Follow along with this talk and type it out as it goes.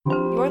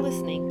You're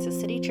listening to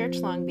City Church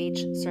Long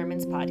Beach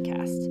Sermons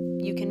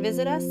Podcast. You can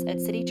visit us at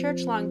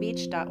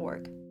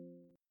citychurchlongbeach.org.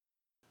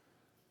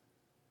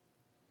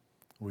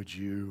 Would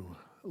you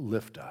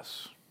lift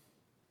us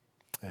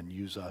and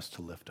use us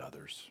to lift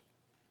others?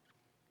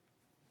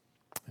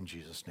 In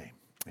Jesus' name,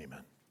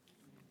 amen.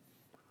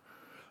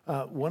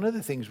 One of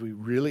the things we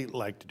really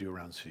like to do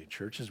around City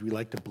Church is we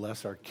like to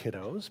bless our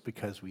kiddos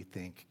because we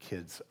think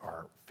kids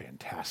are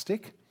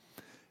fantastic,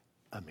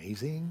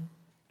 amazing,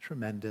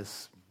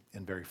 tremendous,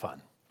 and very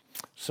fun.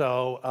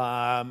 So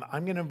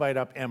I'm going to invite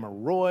up Emma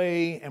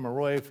Roy. Emma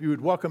Roy, if you would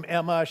welcome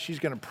Emma, she's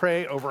going to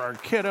pray over our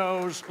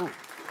kiddos. Ooh.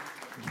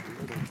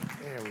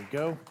 There we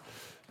go.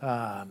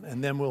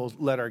 And then we'll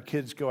let our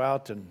kids go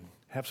out and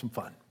have some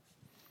fun.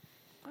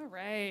 All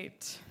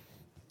right.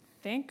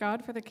 Thank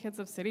God for the kids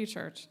of City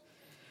Church.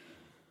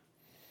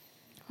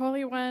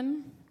 Holy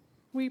One,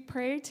 we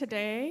pray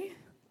today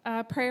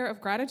a prayer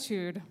of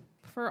gratitude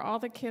for all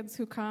the kids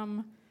who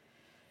come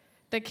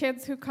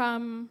because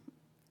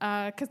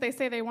they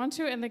say they want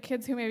to, and the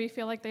kids who maybe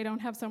feel like they don't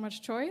have so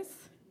much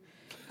choice.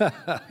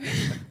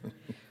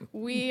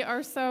 We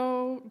are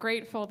so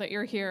grateful that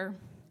you're here,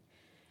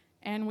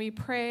 and we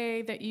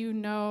pray that you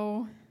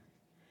know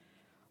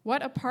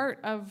what a part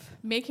of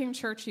making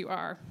church you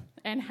are,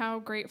 and how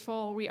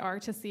grateful we are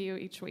to see you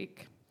each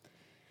week.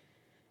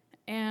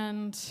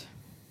 And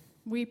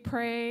we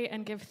pray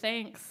and give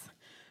thanks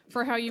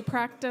for how you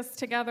practice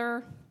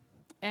together,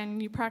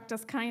 and you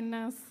practice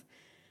kindness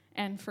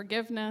and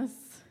forgiveness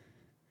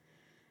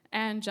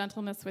and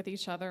gentleness with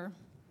each other.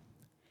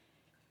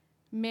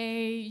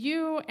 May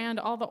you and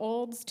all the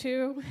olds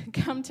too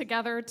come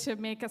together to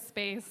make a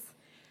space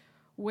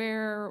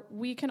where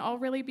we can all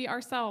really be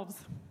ourselves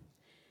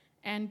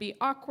and be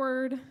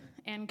awkward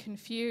and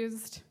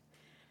confused,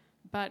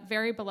 but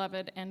very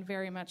beloved and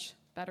very much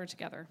better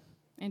together.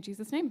 In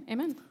Jesus' name,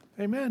 amen.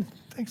 Amen.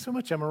 Thanks so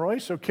much, Emma Roy.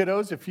 So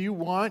kiddos, if you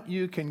want,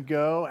 you can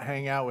go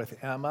hang out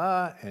with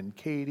Emma and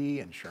Katie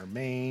and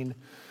Charmaine,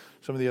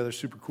 some of the other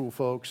super cool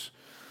folks.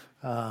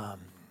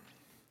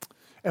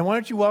 And why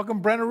don't you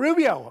welcome Brenna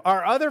Rubio,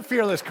 our other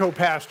fearless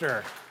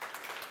co-pastor.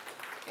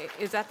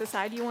 Is that the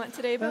side you want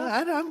today, Bill?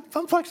 I'm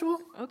flexible.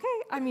 Okay.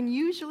 I mean,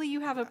 usually you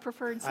have a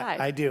preferred side.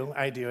 I do.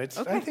 It's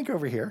okay. I think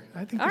over here.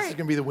 I think All this right. is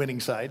going to be the winning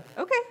side.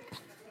 Okay.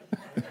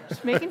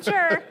 Just making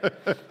sure.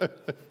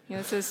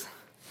 This is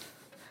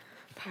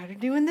part of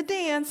doing the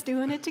dance,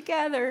 doing it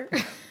together.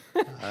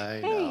 I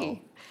know.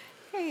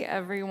 Hey,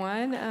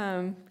 everyone.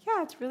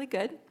 Yeah, it's really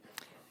good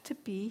to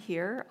be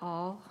here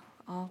all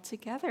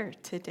together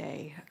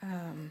today.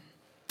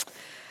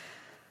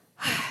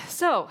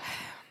 So,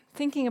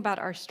 thinking about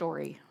our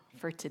story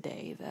for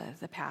today,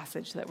 the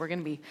passage that we're going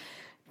to be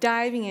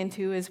diving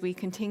into as we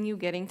continue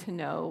getting to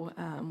know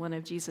one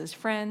of Jesus'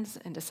 friends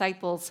and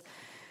disciples,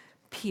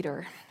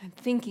 Peter, and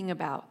thinking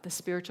about the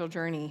spiritual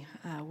journey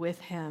with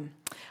him,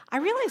 I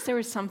realized there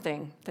was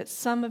something that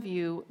some of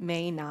you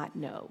may not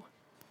know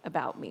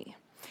about me.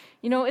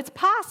 It's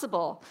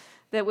possible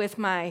that with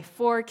my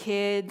 4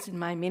 kids and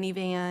my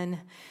minivan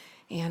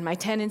and my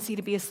tendency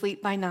to be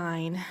asleep by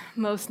 9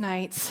 most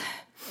nights,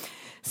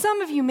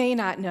 some of you may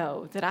not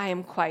know that I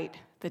am quite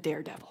the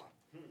daredevil.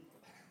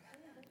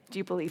 Do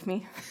you believe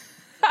me?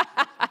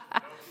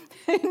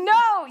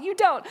 No, you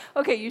don't.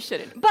 Okay, you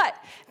shouldn't. But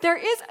there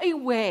is a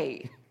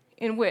way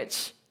in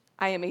which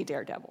I am a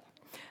daredevil.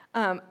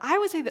 I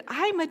would say that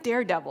I'm a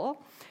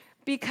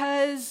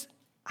because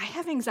I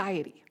have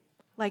anxiety.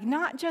 Like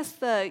not just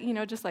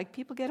just like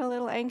people get a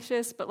little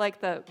anxious, but like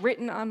the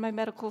written on my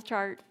medical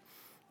chart,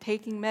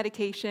 taking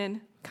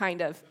medication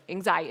kind of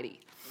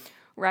anxiety,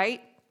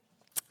 right?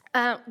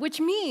 Which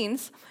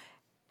means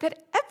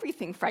that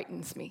everything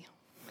frightens me.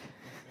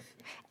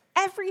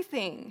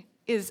 Everything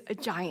is a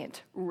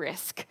giant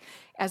risk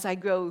as I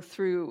go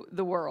through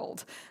the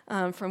world,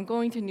 from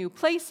going to new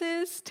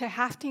places to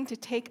having to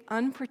take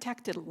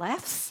unprotected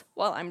lefts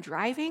while I'm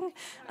driving.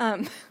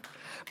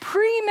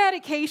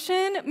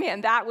 Pre-medication,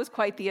 man, that was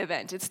quite the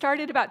event. It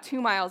started about 2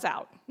 miles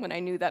out when I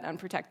knew that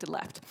unprotected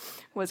left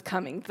was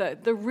coming.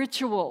 The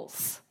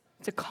rituals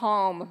to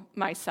calm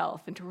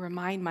myself and to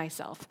remind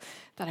myself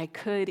that I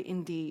could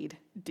indeed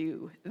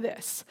do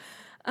this.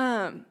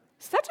 So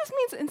that just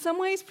means in some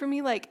ways for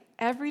me, like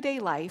everyday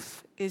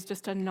life is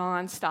just a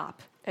nonstop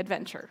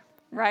adventure,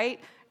 right?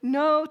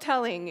 No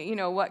telling,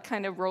 what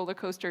kind of roller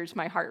coasters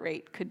my heart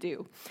rate could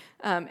do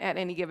at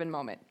any given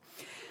moment.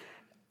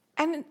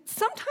 And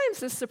sometimes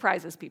this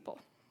surprises people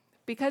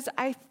because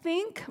I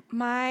think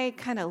my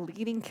kind of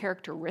leading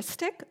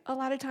characteristic a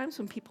lot of times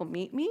when people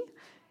meet me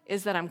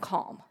is that I'm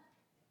calm,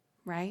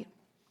 right?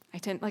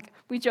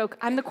 We joke,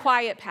 I'm the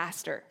quiet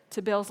pastor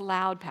to Bill's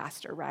loud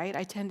pastor, right?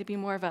 I tend to be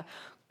more of a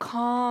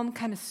calm,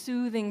 kind of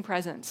soothing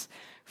presence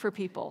for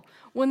people.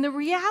 When the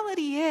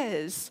reality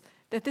is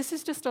that this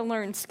is just a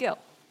learned skill,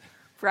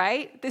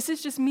 right? This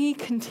is just me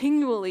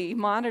continually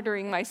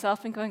monitoring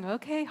myself and going,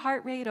 okay,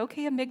 heart rate,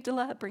 okay,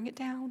 amygdala, bring it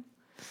down.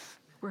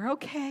 We're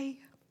okay.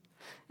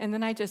 And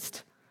then I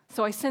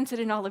sense it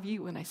in all of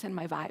you when I send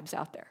my vibes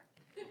out there.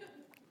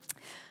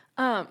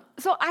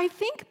 So I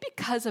think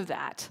because of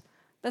that,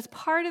 That's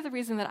part of the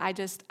reason that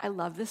I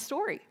love this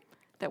story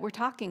that we're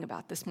talking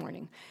about this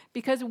morning,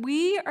 because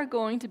we are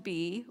going to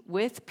be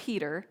with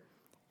Peter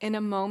in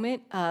a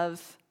moment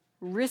of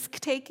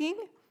risk-taking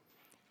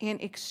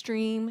and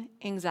extreme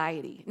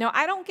anxiety. Now,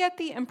 I don't get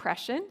the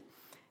impression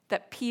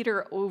that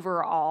Peter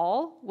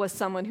overall was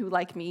someone who,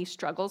 like me,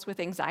 struggles with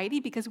anxiety,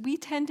 because we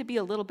tend to be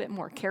a little bit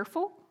more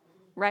careful,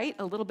 right?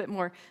 A little bit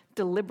more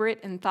deliberate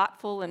and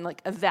thoughtful and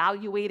like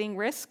evaluating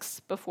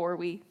risks before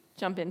we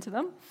jump into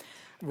them.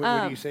 What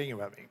are you saying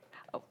about me?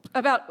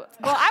 Well,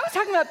 I was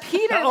talking about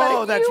Peter,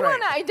 Oh, but if you right.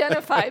 want to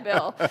identify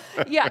Bill.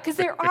 Yeah, because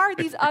there are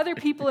these other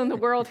people in the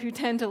world who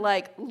tend to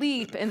like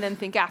leap and then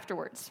think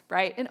afterwards,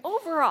 right? And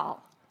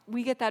overall,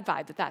 we get that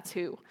vibe that that's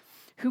who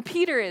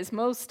Peter is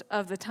most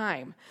of the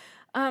time.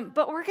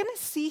 But we're going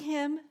to see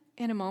him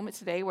in a moment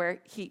today where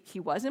he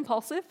was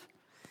impulsive,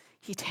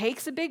 he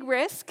takes a big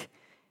risk,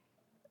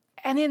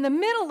 and in the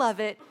middle of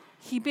it,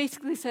 he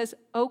basically says,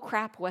 oh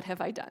crap, what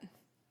have I done?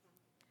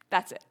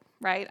 That's it,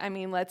 right? I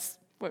mean, if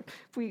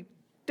we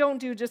don't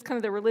do just kind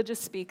of the religious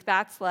speak,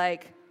 that's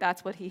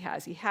what he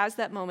has. He has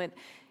that moment,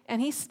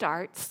 and he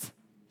starts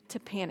to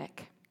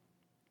panic.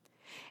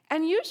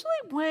 And usually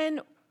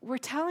when we're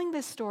telling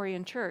this story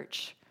in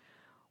church,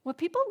 what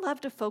people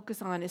love to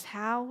focus on is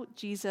how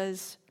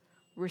Jesus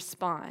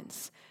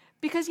responds.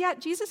 Because, yeah,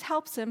 Jesus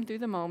helps him through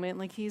the moment.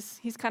 Like he's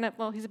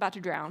about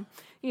to drown,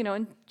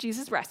 and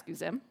Jesus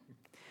rescues him.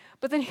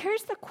 But then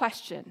here's the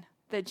question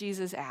that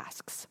Jesus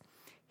asks.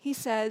 He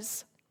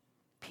says,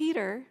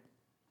 Peter,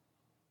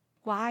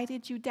 why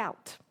did you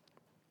doubt?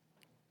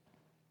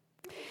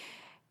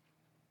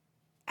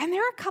 And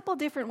there are a couple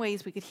different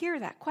ways we could hear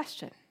that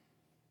question.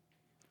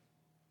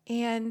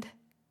 And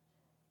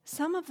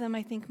some of them,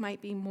 I think,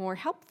 might be more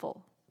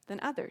helpful than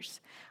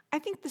others. I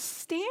think the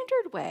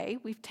standard way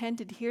we've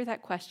tended to hear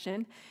that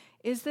question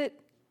is that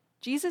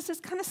Jesus is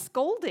kind of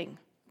scolding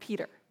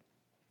Peter.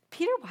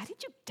 Peter, why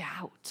did you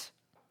doubt?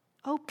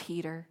 Oh,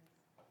 Peter,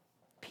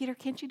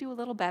 can't you do a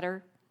little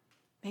better?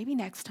 Maybe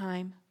next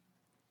time,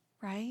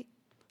 right?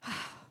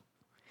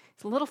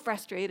 He's a little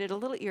frustrated, a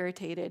little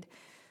irritated,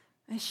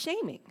 and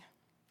shaming.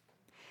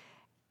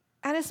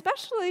 And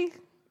especially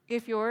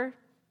if you're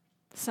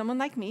someone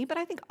like me, but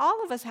I think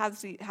all of us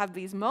have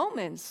these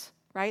moments,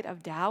 right,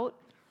 of doubt,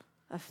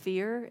 of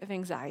fear, of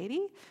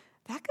anxiety.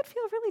 That could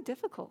feel really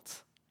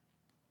difficult.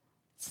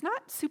 It's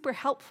not super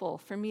helpful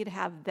for me to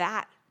have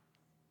that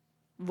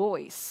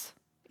voice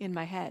in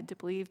my head, to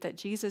believe that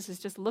Jesus is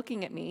just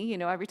looking at me,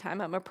 every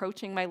time I'm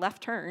approaching my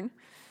left turn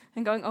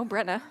and going, oh,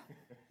 Brenna,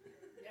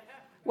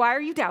 why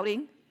are you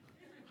doubting?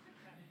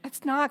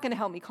 It's not going to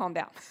help me calm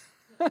down.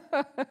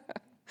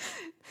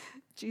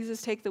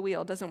 Jesus, take the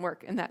wheel doesn't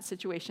work in that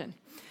situation.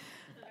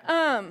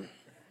 So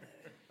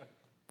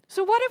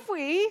what if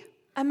we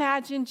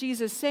imagine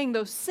Jesus saying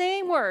those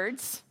same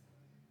words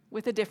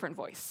with a different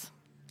voice?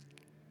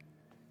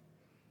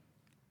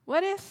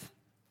 What if,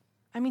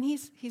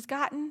 he's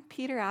gotten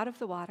Peter out of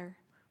the water,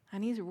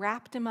 and he's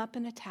wrapped him up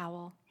in a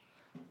towel.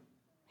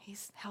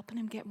 He's helping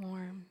him get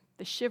warm.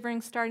 The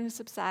shivering's starting to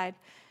subside.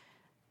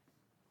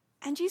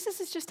 And Jesus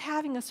is just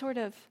having a sort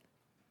of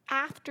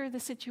after the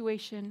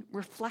situation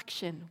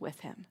reflection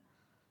with him.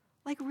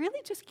 Like really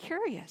just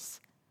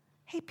curious.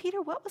 Hey,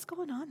 Peter, what was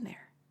going on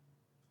there?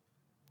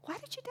 Why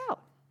did you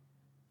doubt?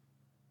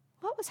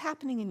 What was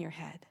happening in your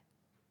head?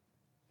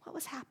 What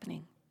was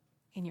happening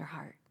in your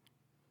heart?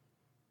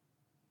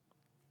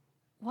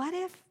 What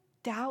if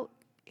doubt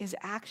is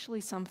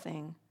actually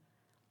something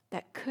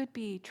that could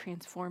be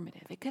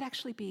transformative? It could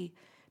actually be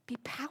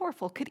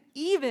powerful, could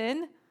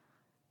even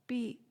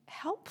be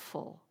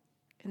helpful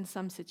in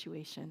some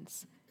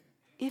situations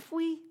if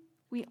we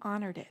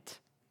honored it.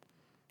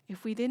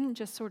 If we didn't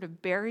just sort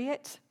of bury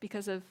it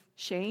because of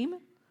shame,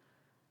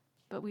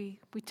 but we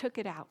took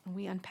it out and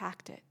we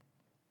unpacked it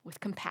with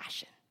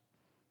compassion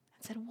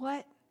and said,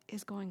 what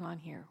is going on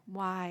here?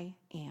 Why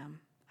am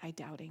I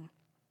doubting?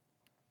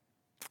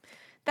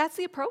 That's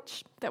the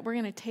approach that we're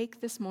going to take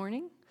this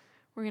morning.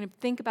 We're going to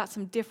think about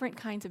some different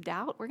kinds of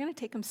doubt. We're going to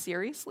take them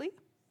seriously.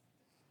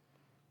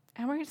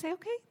 And we're going to say,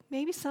 okay,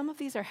 maybe some of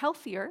these are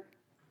healthier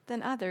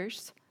than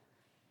others,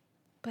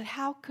 but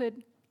how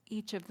could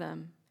each of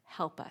them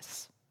help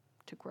us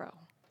to grow?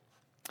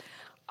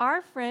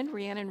 Our friend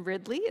Rhiannon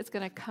Ridley is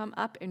going to come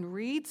up and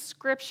read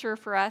scripture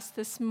for us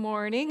this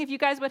morning. If you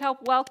guys would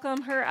help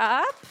welcome her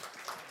up.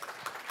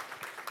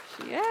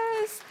 She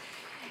is.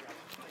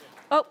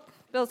 Oh,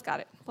 Bill's got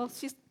it. Well,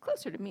 she's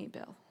closer to me,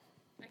 Bill.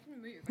 I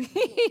can move.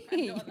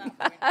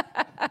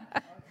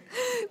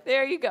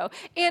 There you go.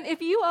 And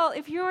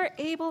if you're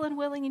able and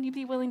willing and you'd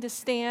be willing to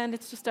stand,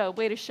 it's just a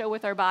way to show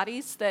with our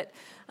bodies that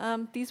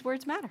these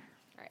words matter.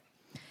 All right.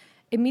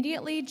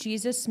 Immediately,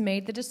 Jesus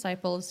made the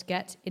disciples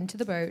get into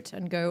the boat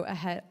and go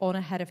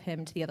ahead of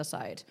him to the other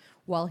side,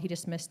 while he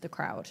dismissed the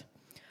crowd.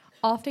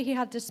 After he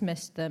had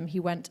dismissed them, he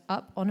went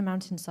up on a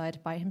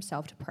mountainside by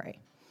himself to pray.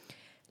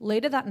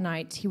 Later that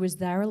night, he was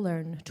there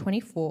alone,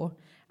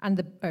 and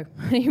the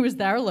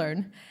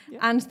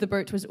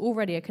boat was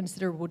already a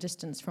considerable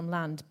distance from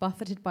land,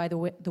 buffeted by the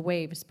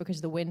waves because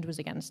the wind was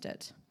against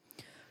it.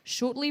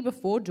 Shortly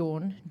before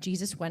dawn,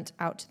 Jesus went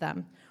out to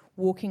them,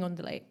 walking on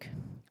the lake.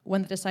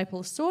 When the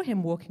disciples saw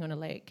him walking on a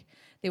lake,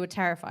 they were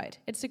terrified.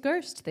 "It's a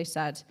ghost," they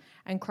said,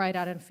 and cried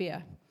out in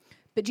fear.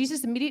 But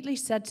Jesus immediately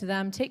said to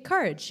them, "Take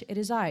courage, it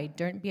is I,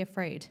 don't be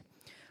afraid."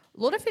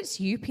 "Lord, if it's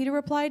you," Peter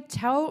replied,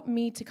 "tell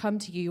me to come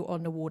to you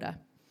on the water."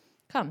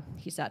 "Come,"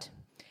 he said.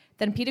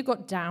 Then Peter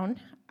got down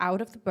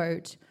out of the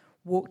boat,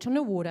 walked on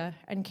the water,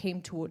 and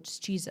came towards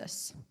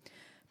Jesus.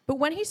 But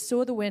when he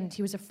saw the wind,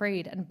 he was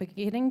afraid, and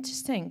beginning to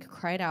sink,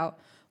 cried out,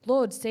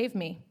 "Lord, save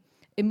me."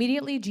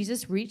 Immediately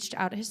Jesus reached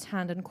out his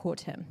hand and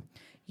caught him.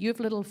 "You have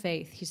little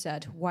faith," he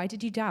said. "Why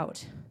did you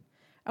doubt?"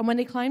 And when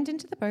they climbed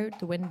into the boat,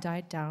 the wind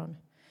died down.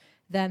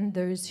 Then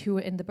those who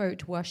were in the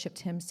boat worshipped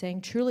him,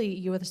 saying, "Truly,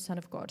 you are the Son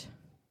of God."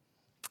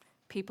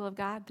 People of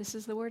God, this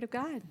is the word of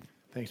God.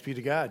 Thanks be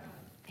to God.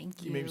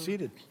 Thank you. You may be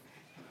seated.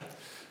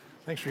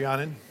 Thanks,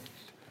 Rhiannon.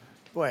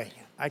 Boy,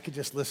 I could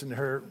just listen to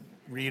her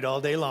read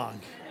all day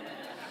long.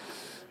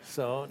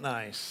 So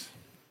nice.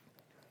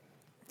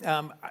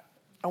 I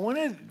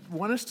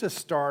want us to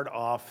start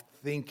off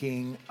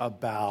thinking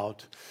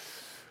about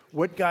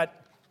what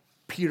got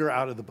Peter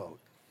out of the boat.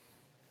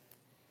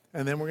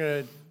 And then we're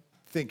going to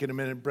think in a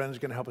minute, Brenna's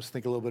going to help us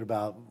think a little bit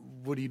about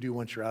what do you do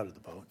once you're out of the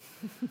boat.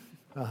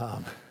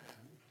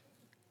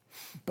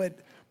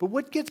 But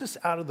what gets us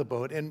out of the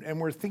boat,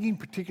 and we're thinking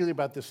particularly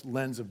about this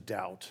lens of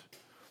doubt.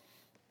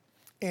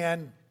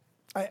 And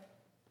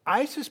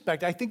I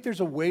suspect, I think there's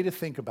a way to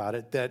think about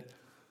it that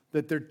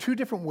there are two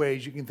different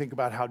ways you can think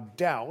about how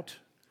doubt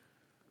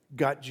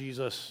got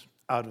Jesus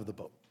out of the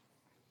boat.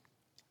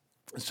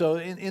 So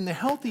in the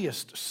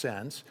healthiest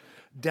sense,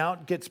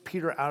 doubt gets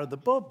Peter out of the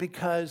boat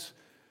because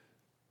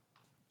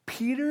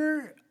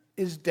Peter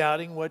is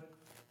doubting what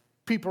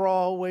people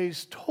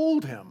always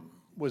told him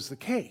was the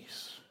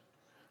case.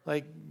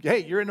 Like, hey,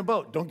 you're in a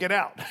boat, don't get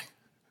out.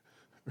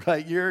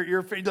 Right?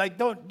 You're like,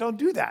 don't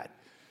do that.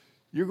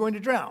 You're going to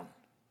drown.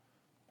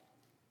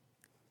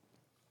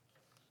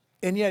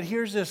 And yet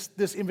here's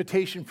this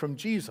invitation from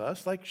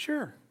Jesus, like,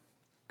 sure,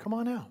 come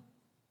on out.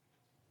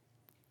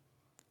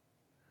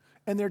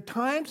 And there are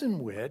times in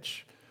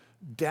which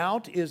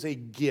doubt is a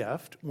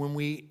gift when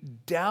we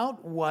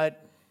doubt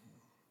what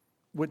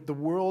the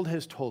world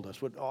has told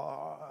us,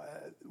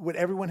 what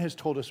everyone has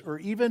told us, or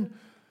even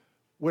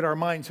what our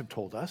minds have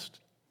told us,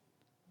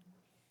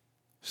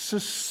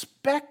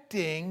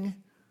 suspecting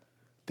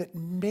that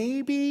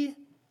maybe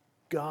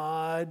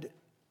God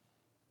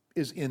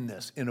is in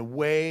this in a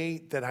way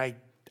that I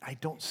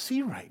don't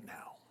see right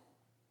now.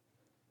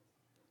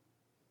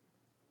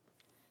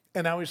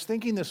 And I was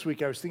thinking this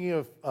week, of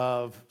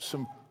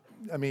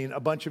a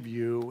bunch of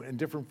you and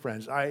different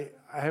friends. I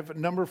have a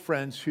number of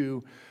friends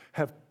who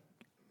have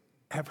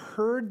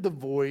heard the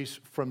voice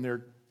from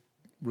their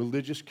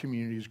religious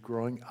communities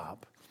growing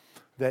up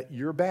that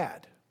you're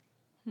bad.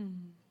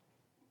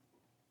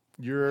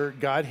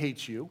 God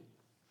hates you.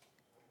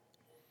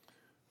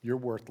 You're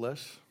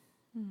worthless.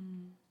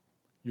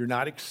 You're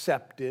not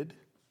accepted.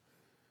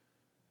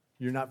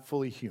 You're not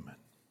fully human.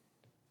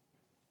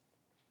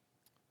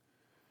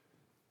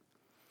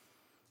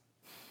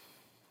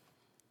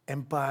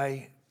 And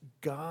by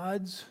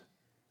God's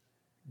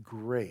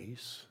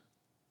grace,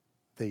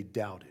 they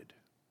doubted.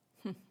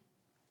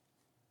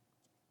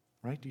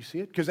 Right? Do you see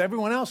it? Because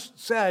everyone else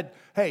said,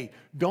 hey,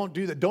 don't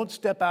do that. Don't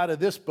step out of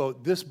this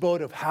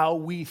boat of how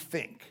we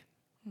think.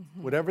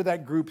 Whatever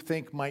that group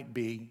think might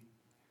be.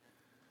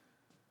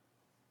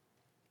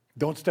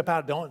 Don't step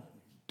out.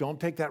 Don't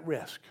take that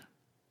risk.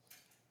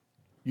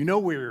 You know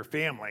we're your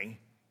family,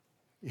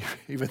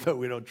 even though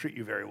we don't treat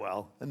you very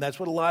well. And that's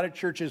what a lot of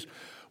churches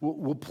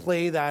will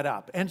play that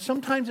up. And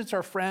sometimes it's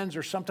our friends,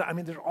 or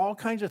sometimes, there's all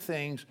kinds of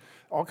things,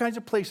 all kinds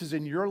of places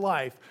in your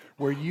life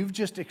where you've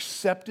just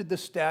accepted the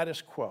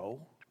status quo.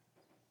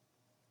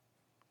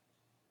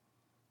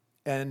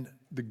 And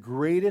the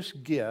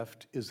greatest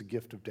gift is the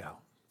gift of doubt.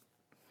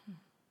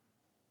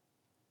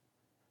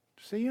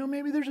 Say,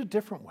 maybe there's a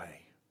different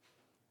way.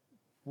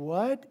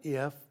 What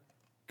if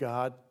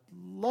God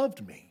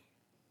loved me?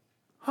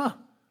 What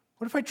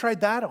if I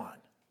tried that on?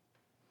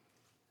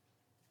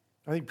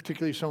 I think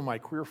particularly some of my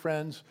queer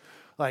friends,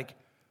 like,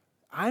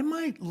 I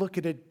might look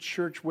at a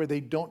church where they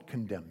don't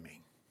condemn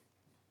me.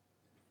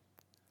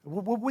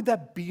 What would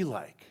that be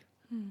like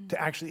to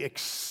actually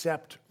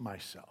accept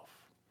myself?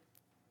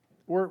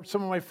 Or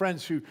some of my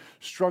friends who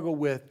struggle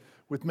with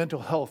mental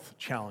health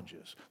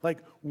challenges. Like,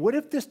 what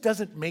if this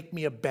doesn't make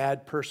me a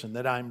bad person,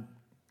 that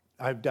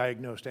I've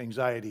diagnosed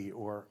anxiety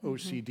or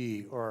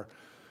OCD or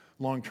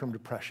long-term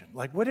depression?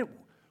 Like, what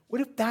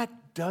if that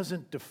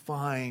doesn't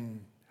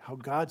define how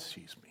God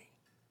sees me?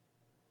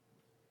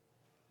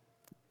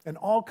 And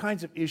all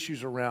kinds of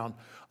issues around,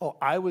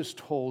 I was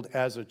told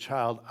as a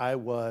child I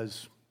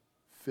was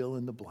fill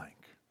in the blank.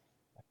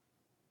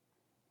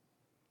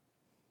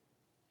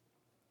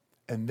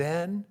 And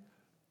then,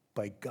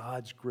 by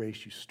God's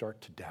grace, you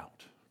start to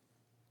doubt.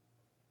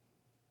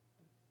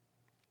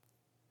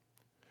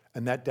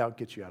 And that doubt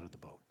gets you out of the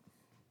boat.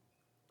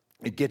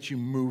 It gets you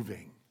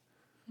moving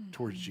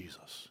towards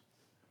Jesus,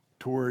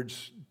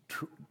 towards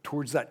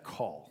that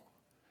call.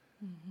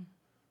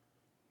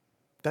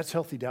 That's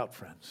healthy doubt,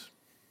 friends.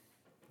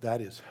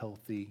 That is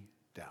healthy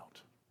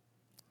doubt.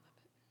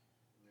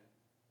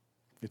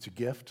 It's a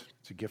gift.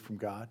 It's a gift from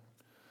God.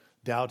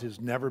 Doubt has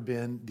never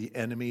been the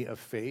enemy of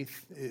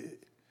faith.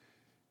 It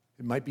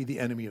might be the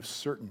enemy of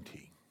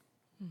certainty,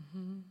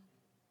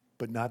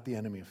 but not the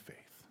enemy of faith.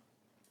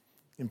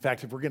 In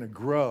fact, if we're going to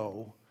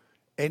grow,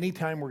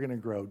 anytime we're going to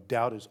grow,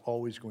 doubt is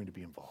always going to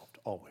be involved,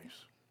 always.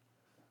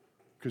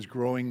 Because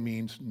growing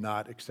means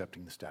not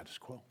accepting the status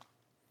quo.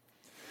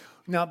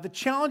 Now, the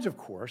challenge, of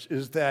course,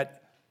 is that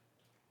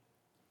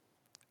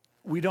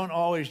we don't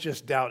always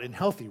just doubt in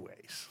healthy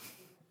ways,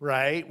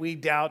 right? We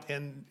doubt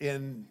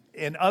in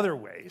other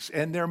ways.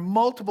 And there are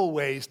multiple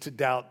ways to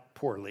doubt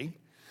poorly.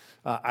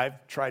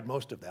 I've tried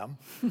most of them.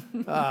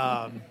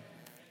 I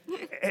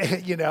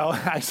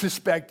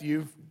suspect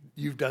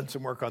you've done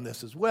some work on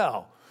this as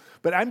well.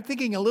 But I'm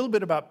thinking a little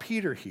bit about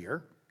Peter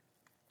here.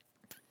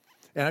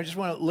 And I just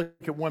want to look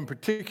at one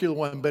particular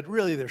one, but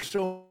really there's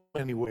so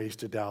many ways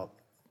to doubt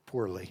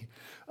poorly.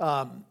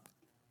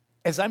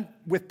 As I'm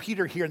with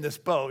Peter here in this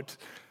boat,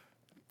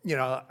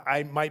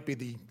 I might be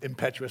the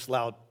impetuous,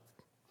 loud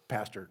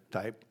pastor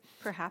type.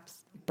 Perhaps.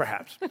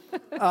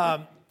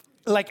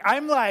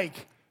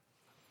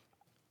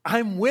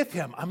 I'm with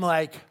him. I'm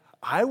like,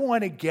 I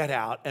want to get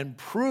out and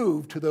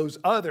prove to those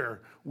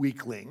other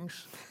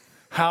weaklings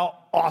how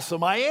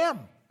awesome I am.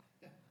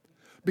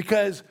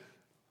 Because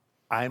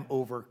I'm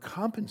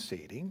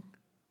overcompensating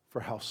for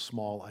how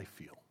small I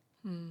feel.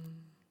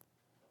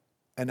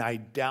 And I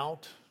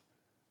doubt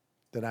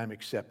that I'm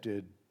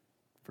accepted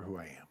for who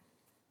I am.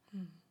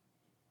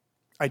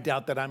 I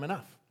doubt that I'm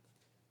enough.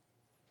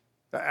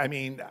 I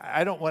mean,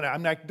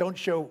 don't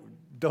show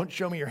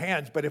me your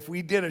hands, but if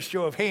we did a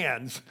show of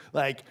hands,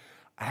 I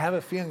have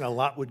a feeling a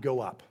lot would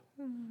go up.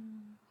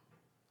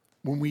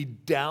 When we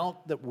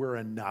doubt that we're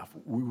enough,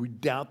 when we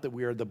doubt that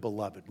we are the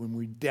beloved, when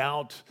we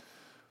doubt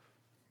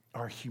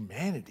our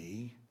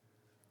humanity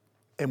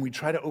and we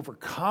try to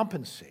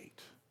overcompensate,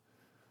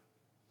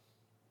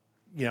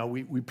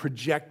 we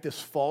project this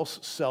false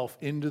self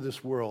into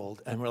this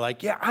world and we're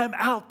like, yeah, I'm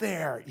out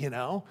there,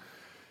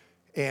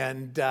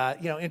 And,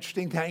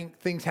 interesting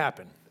things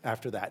happen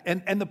after that.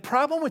 And the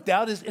problem with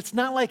doubt is it's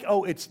not like,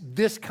 oh, it's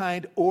this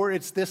kind or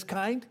it's this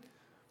kind.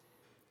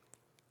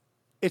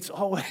 It's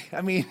always,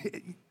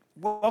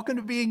 welcome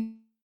to being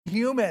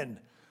human.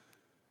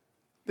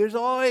 There's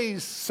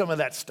always some of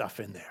that stuff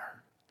in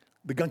there,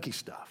 the gunky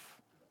stuff.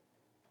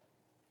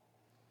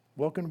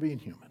 Welcome to being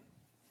human.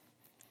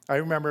 I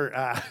remember,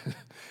 I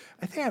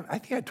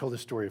think I told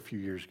this story a few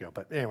years ago,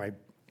 but anyway,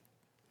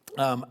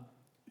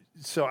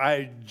 so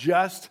I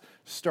just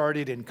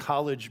started in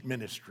college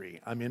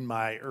ministry. I'm in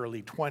my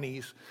early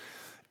 20s,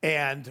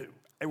 and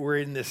we're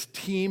in this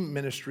team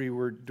ministry.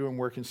 We're doing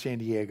work in San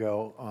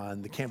Diego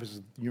on the campus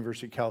of the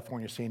University of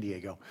California, San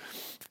Diego.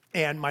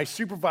 And my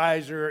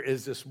supervisor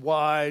is this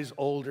wise,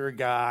 older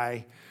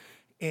guy,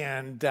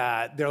 and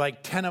there are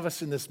like 10 of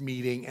us in this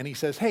meeting, and he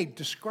says, hey,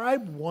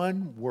 describe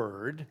one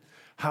word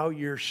how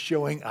you're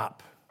showing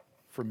up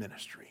for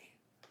ministry.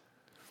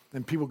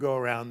 And people go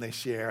around, they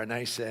share, and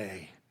I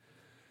say,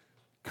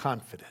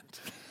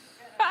 confident.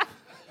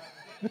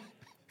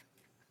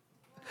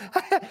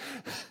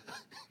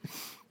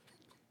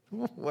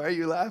 Why are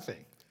you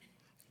laughing?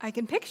 I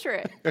can picture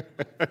it.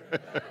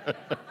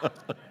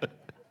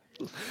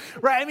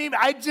 Right,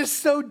 I just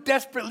so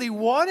desperately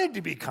wanted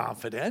to be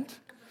confident,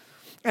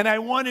 and I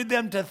wanted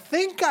them to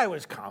think I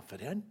was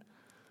confident.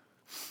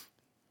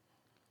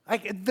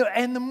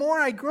 And the more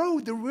I grow,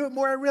 the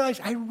more I realize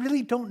I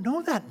really don't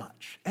know that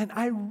much. And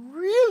I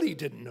really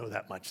didn't know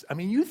that much.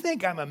 You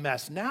think I'm a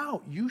mess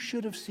now. You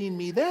should have seen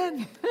me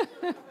then.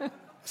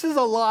 This is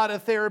a lot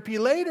of therapy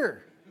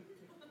later.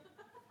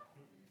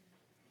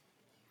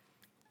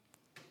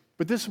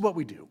 But this is what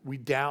we do. We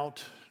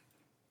doubt.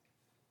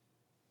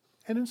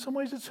 And in some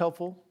ways it's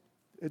helpful.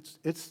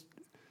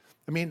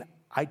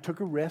 I took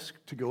a risk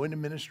to go into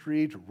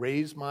ministry, to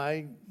raise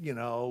my,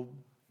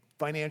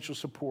 financial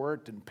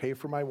support and pay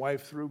for my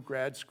wife through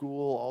grad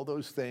school, all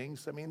those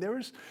things.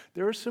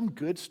 There was some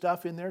good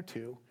stuff in there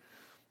too.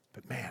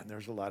 But man,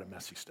 there's a lot of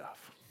messy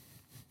stuff.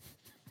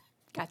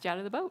 Got you out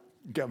of the boat.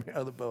 Got me out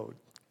of the boat.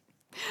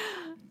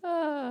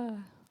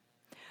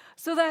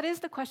 So that is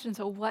the question.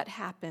 So what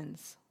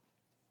happens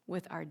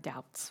with our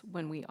doubts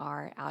when we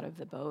are out of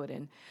the boat?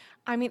 And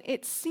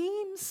it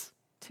seems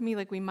to me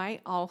like we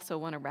might also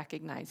want to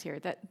recognize here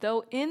that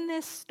though in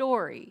this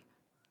story,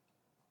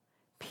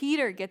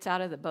 Peter gets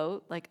out of the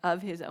boat,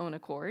 of his own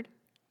accord,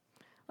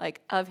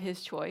 of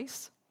his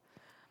choice.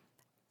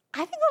 I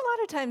think a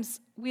lot of times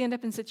we end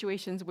up in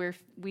situations where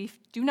we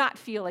do not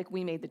feel like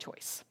we made the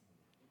choice.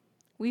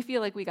 We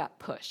feel like we got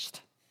pushed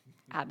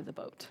out of the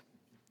boat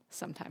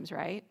sometimes,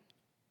 right?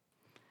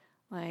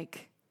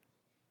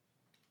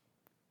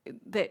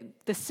 The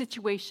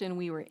situation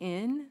we were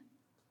in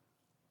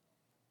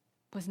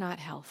was not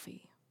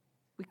healthy.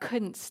 We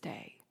couldn't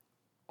stay,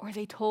 or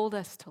they told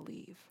us to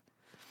leave.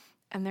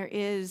 And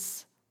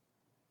there's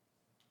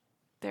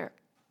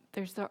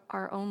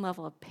our own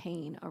level of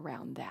pain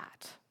around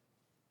that.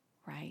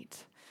 right?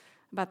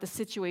 About the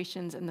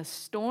situations and the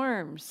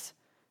storms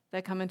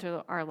that come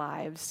into our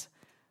lives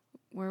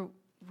where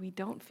we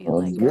don't feel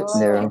like we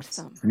can fix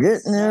them.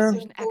 Getting there.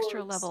 There's an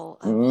extra level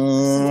of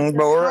sense of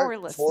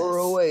powerlessness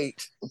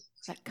 408.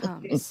 that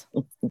comes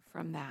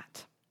from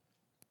that.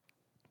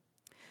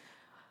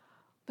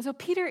 So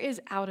Peter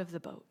is out of the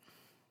boat.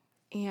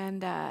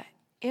 And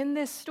in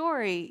this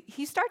story,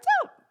 he starts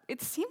out,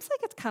 it seems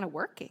like it's kind of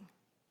working,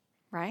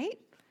 right?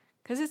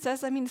 Because it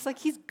says, it's like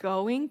he's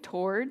going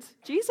towards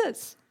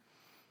Jesus.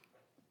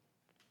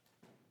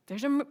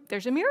 There's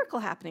a miracle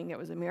happening. It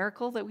was a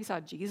miracle that we saw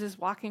Jesus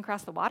walking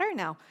across the water.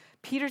 Now,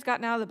 Peter's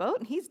gotten out of the boat,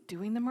 and he's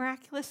doing the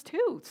miraculous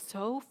too,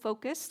 so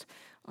focused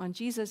on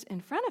Jesus in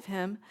front of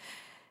him.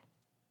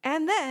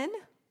 And then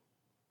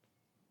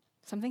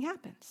something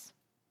happens,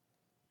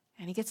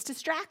 and he gets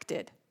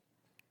distracted,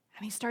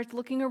 and he starts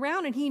looking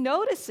around, and he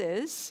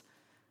notices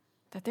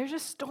that there's a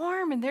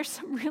storm, and there's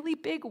some really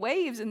big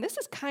waves, and this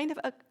is kind of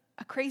a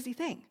crazy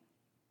thing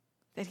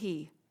that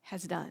he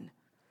has done.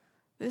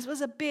 This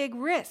was a big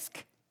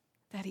risk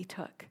that he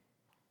took.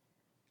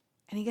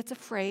 And he gets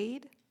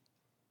afraid,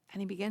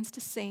 and he begins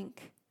to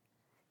sink,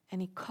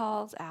 and he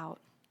calls out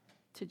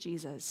to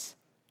Jesus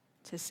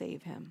to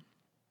save him.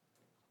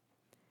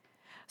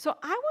 So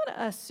I want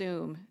to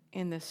assume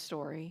in this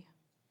story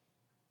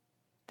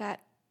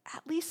that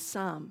at least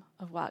some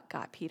of what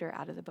got Peter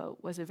out of the boat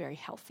was a very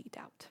healthy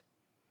doubt.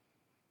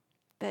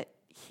 That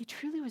he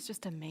truly was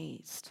just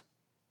amazed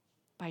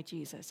by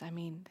Jesus.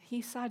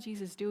 He saw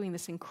Jesus doing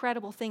this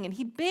incredible thing, and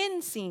he'd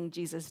been seeing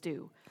Jesus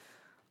do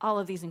all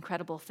of these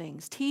incredible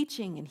things,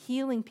 teaching and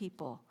healing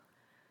people.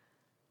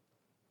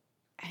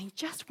 And he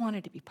just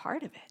wanted to be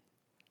part of it.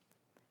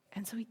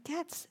 And so he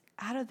gets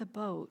out of the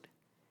boat,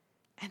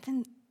 and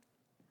then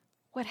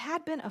what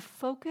had been a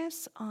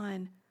focus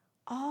on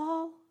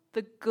all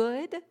the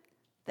good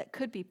that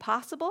could be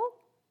possible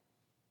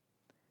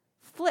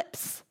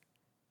flips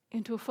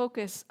into a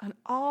focus on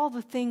all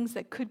the things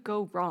that could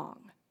go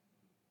wrong.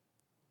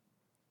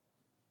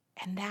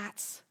 And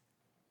that's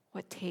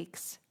what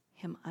takes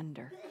him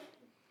under.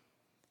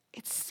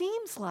 It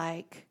seems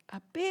like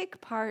a big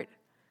part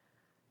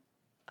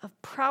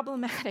of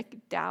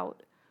problematic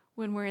doubt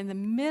when we're in the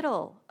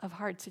middle of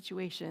hard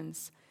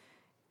situations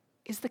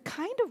is the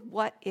kind of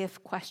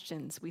what-if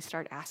questions we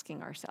start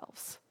asking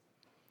ourselves.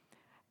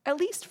 At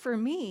least for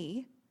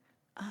me,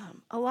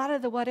 a lot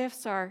of the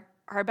what-ifs are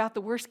about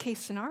the worst-case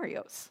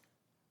scenarios,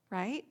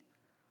 right?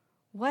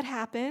 What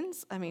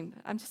happens? I'm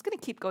just going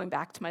to keep going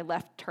back to my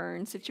left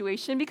turn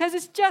situation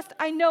because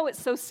I know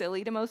it's so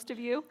silly to most of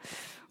you,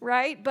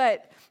 right?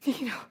 But,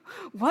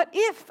 what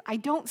if I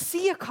don't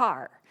see a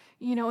car,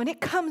 and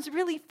it comes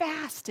really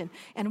fast?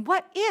 And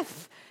what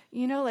if,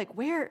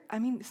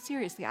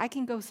 seriously, I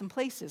can go some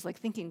places like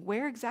thinking,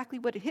 where exactly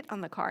would it hit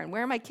on the car? And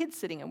where are my kids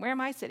sitting? And where am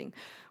I sitting,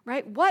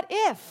 right? What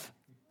if?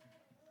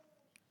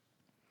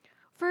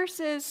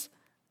 Versus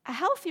a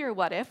healthier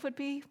what if would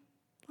be,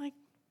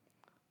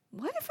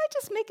 what if I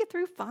just make it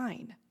through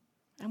fine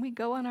and we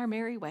go on our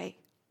merry way,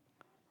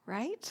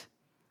 right?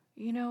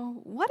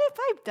 What if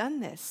I've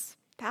done this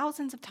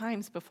thousands of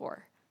times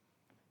before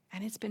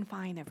and it's been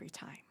fine every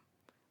time,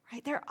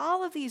 right? There are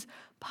all of these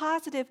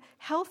positive,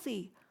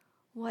 healthy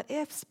what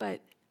ifs, but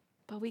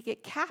we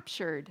get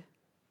captured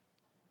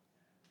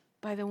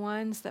by the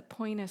ones that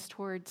point us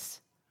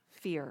towards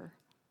fear,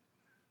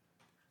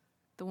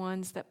 the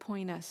ones that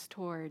point us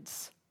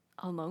towards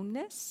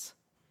aloneness.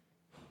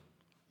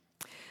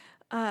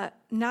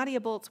 Nadia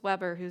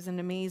Boltz-Weber, who's an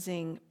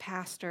amazing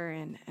pastor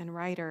and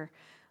writer,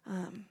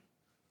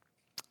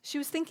 she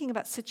was thinking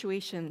about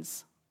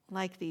situations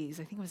like these.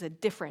 I think it was a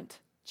different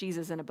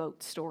Jesus in a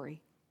boat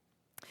story.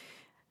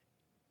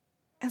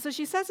 And so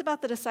she says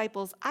about the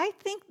disciples, I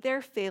think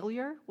their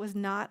failure was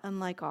not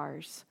unlike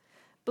ours,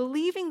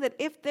 believing that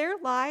if their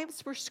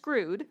lives were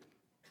screwed,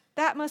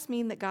 that must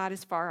mean that God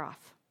is far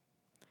off.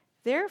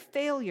 Their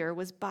failure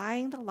was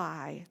buying the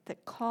lie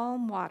that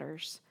calm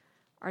waters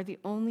are the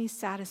only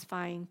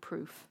satisfying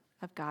proof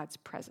of God's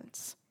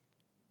presence.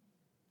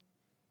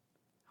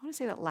 I want to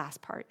say that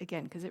last part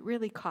again because it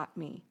really caught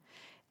me.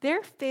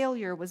 Their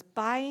failure was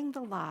buying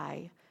the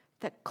lie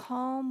that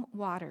calm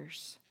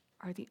waters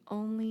are the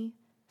only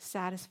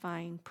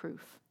satisfying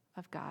proof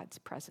of God's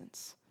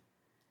presence.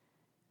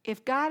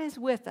 If God is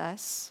with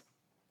us,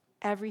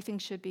 everything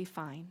should be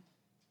fine.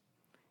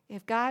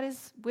 If God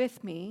is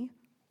with me,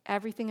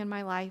 everything in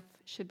my life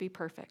should be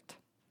perfect.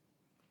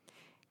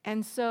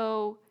 And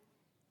so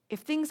if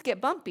things get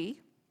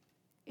bumpy,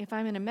 if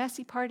I'm in a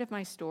messy part of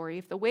my story,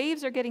 if the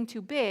waves are getting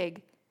too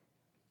big,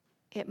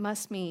 it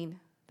must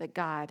mean that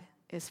God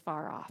is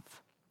far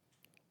off.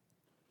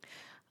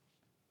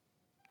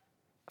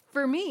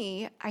 For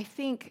me, I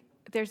think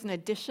there's an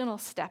additional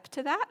step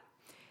to that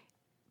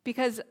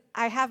because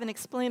I have an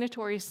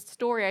explanatory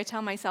story I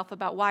tell myself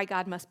about why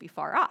God must be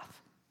far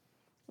off.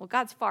 Well,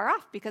 God's far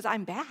off because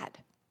I'm bad,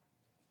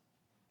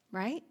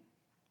 right?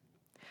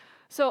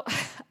 So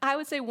I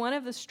would say one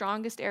of the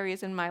strongest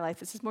areas in my life,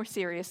 this is more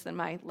serious than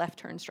my left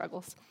turn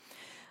struggles,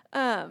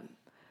 but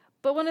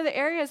one of the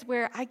areas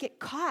where I get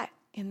caught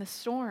in the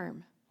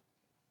storm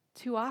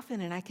too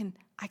often, and I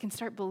can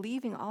start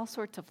believing all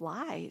sorts of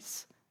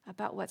lies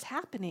about what's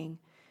happening,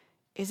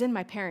 is in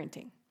my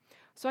parenting.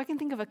 So I can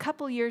think of a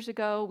couple years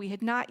ago, we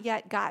had not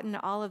yet gotten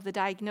all of the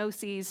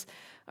diagnoses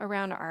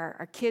around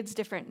our kids'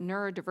 different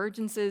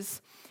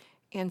neurodivergences,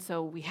 and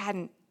so we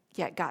hadn't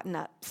yet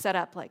set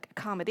up like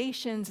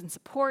accommodations and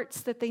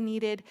supports that they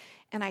needed,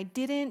 and I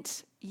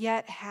didn't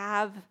yet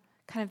have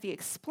kind of the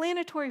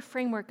explanatory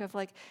framework of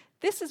like,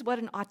 this is what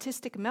an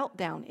autistic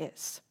meltdown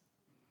is,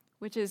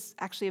 which is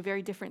actually a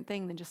very different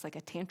thing than just like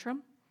a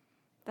tantrum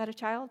that a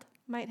child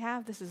might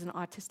have. This is an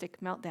autistic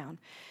meltdown.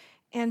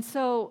 And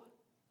so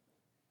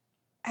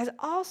as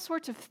all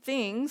sorts of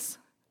things,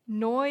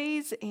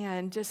 noise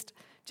and just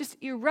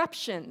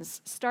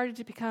eruptions started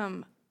to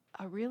become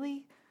a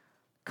really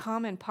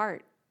common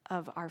part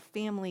of our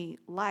family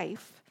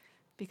life,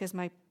 because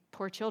my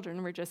poor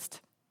children were just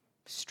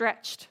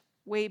stretched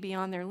way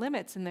beyond their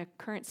limits in the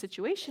current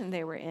situation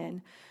they were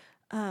in.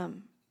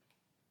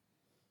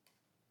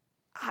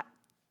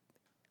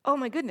 Oh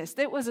my goodness,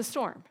 it was a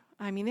storm.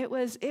 I mean, it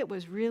was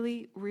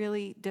really,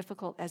 really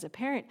difficult as a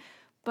parent.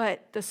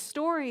 But the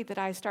story that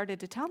I started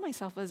to tell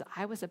myself was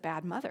I was a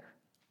bad mother,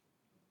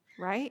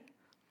 right?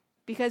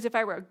 Because if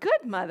I were a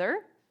good mother,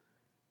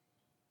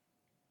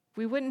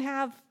 we wouldn't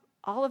have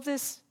all of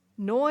this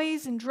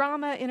noise and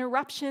drama,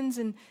 interruptions,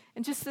 and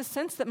just the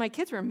sense that my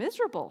kids were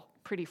miserable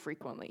pretty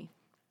frequently.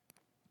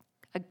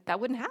 That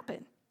wouldn't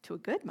happen to a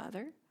good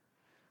mother,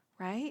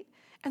 right?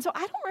 And so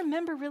I don't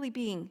remember really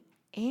being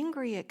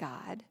angry at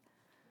God.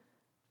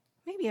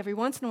 Maybe every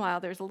once in a while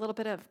there's a little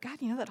bit of,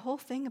 God, you know that whole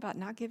thing about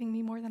not giving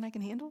me more than I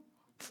can handle?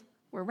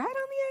 We're right on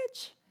the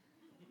edge,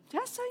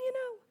 just so you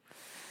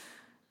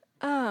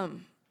know.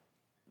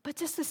 But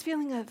just this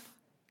feeling of,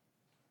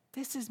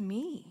 this is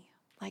me.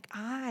 Like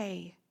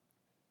I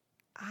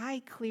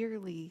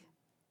clearly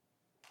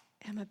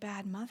am a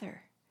bad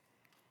mother.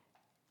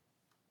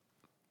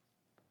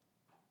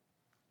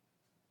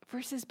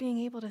 Versus being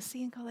able to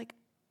see and go like,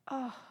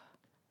 oh,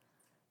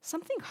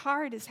 something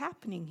hard is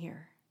happening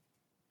here.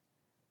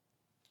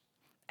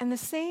 And the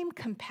same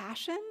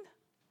compassion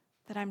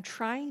that I'm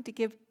trying to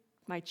give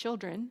my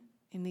children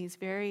in these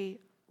very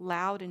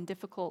loud and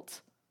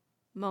difficult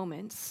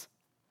moments,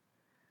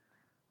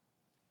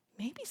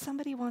 maybe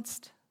somebody wants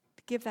to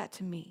give that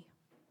to me.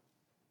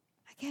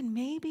 Again,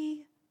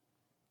 maybe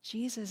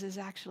Jesus is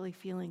actually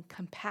feeling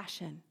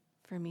compassion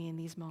for me in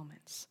these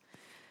moments.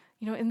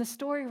 You know, in the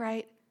story,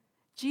 right,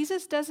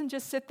 Jesus doesn't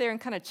just sit there and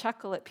kind of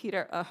chuckle at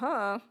Peter,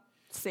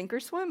 sink or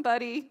swim,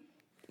 buddy.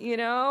 You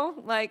know,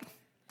 like,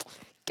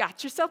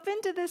 got yourself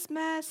into this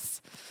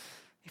mess.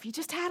 If you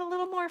just had a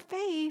little more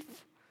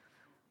faith.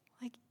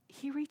 Like,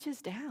 he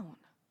reaches down,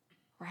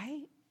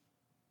 right?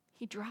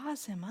 He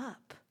draws him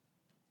up.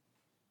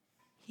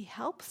 He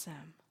helps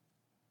him.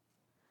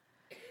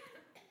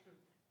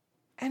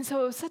 And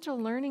so it was such a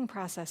learning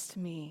process to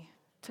me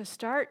to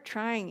start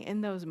trying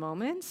in those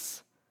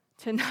moments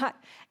to not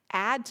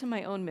add to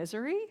my own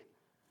misery,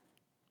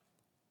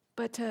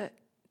 but to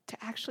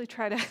actually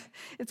try to,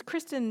 it's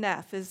Kristen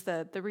Neff is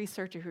the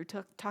researcher who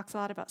talks a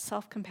lot about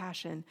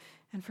self-compassion.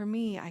 And for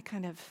me, I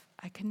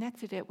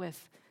connected it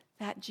with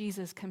that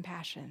Jesus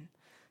compassion,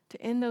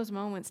 to in those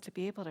moments to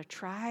be able to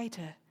try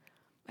to,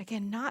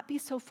 again, not be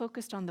so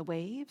focused on the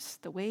waves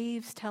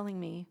telling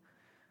me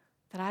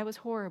that I was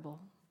horrible.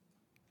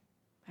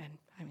 And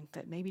I mean,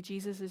 that maybe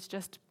Jesus is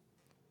just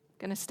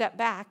going to step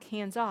back,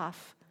 hands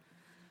off.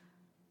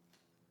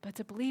 But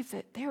to believe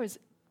that there was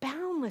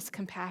boundless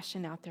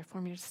compassion out there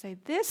for me to say,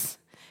 this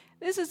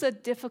is a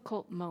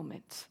difficult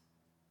moment.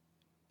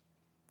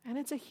 And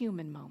it's a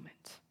human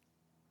moment.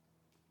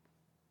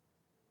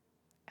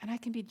 And I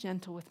can be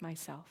gentle with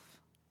myself,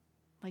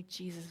 like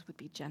Jesus would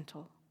be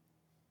gentle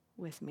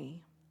with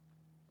me.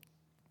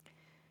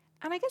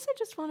 And I guess I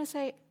just want to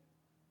say,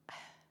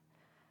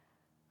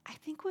 I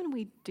think when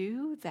we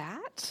do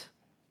that,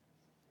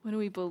 when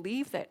we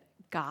believe that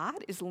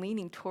God is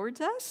leaning towards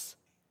us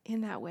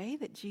in that way,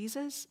 that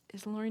Jesus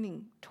is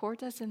leaning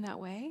towards us in that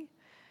way,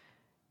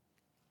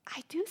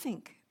 I do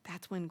think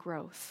that's when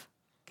growth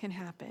can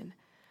happen.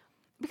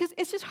 Because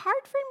it's just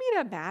hard for me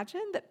to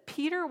imagine that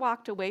Peter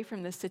walked away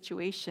from this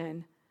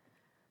situation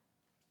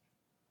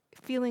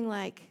feeling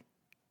like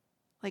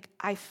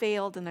I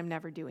failed and I'm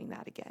never doing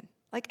that again.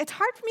 Like, it's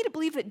hard for me to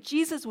believe that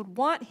Jesus would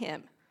want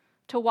him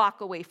to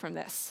walk away from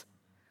this,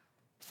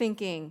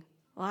 thinking,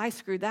 well, I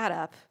screwed that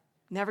up.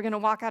 Never going to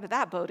walk out of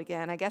that boat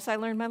again. I guess I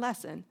learned my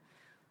lesson.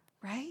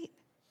 Right?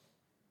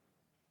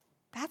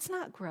 That's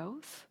not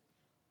growth.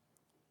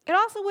 It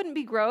also wouldn't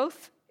be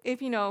growth if,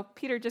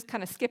 Peter just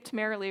kind of skipped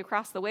merrily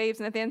across the waves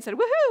and at the end said, woohoo,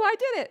 I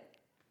did it.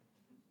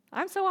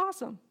 I'm so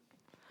awesome.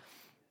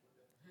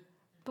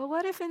 But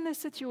what if in this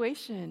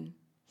situation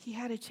he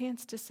had a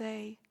chance to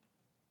say,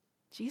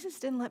 Jesus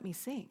didn't let me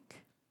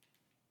sink.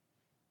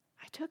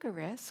 I took a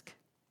risk.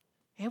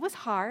 It was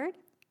hard.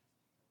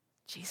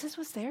 Jesus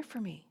was there for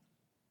me.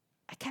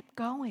 I kept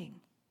going.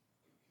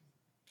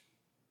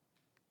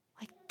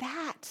 Like,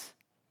 that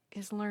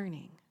is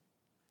learning.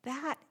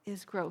 That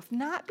is growth.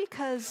 Not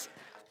because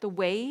the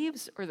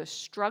waves or the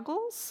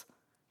struggles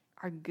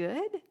are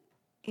good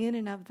in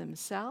and of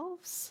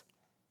themselves.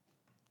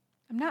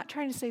 I'm not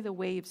trying to say the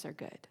waves are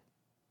good.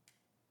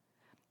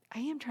 I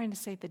am trying to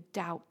say the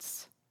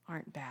doubts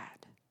aren't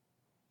bad.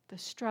 The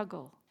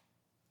struggle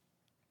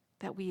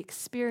that we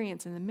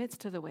experience in the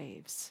midst of the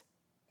waves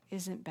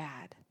isn't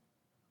bad.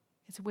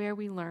 It's where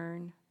we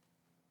learn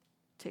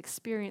to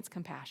experience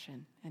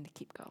compassion and to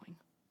keep going.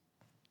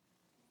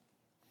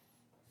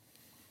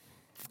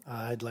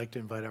 I'd like to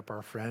invite up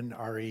our friend,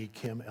 Ari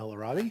Kim El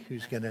Arabi,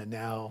 who's going to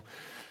now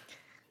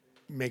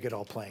make it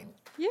all plain.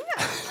 Yeah.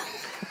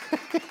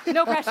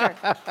 No pressure.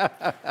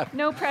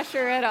 No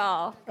pressure at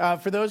all.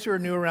 For those who are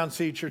new around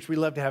City Church, we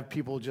love to have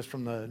people just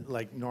from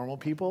the normal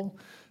people,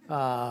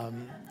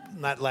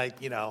 not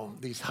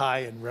these high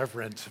and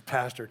reverent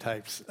pastor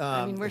types.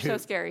 We're so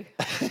scary.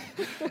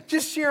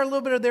 Just share a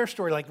little bit of their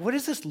story. Like, what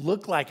does this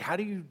look like? Have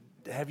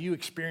you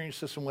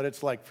experienced this and what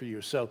it's like for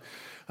you? So,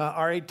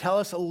 Ari, tell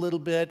us a little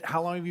bit.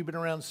 How long have you been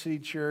around City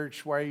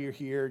Church? Why are you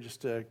here?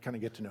 Just to kind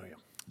of get to know you.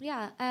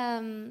 Yeah,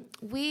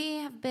 we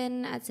have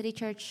been at City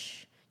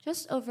Church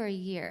just over a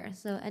year.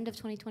 So end of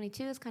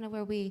 2022 is kind of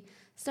where we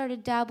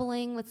started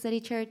dabbling with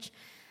City Church.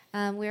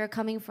 We were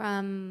coming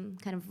from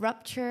kind of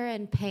rupture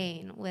and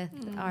pain with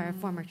our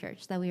former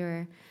church that we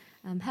were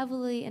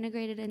heavily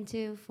integrated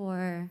into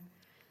for,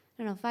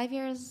 5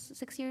 years,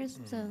 6 years,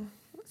 so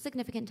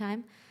significant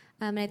time.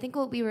 And I think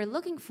what we were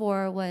looking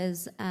for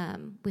was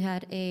we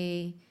had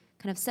a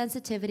kind of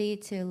sensitivity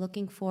to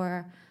looking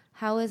for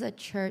how is a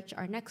church,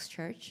 our next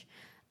church,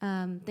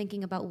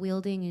 thinking about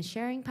wielding and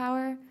sharing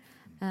power,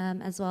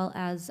 as well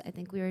as I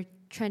think we were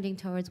trending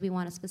towards we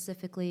want a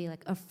specifically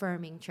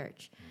affirming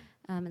church.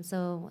 And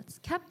so what's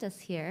kept us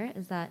here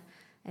is that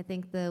I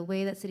think the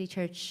way that City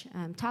Church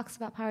talks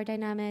about power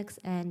dynamics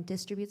and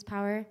distributes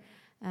power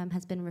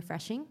has been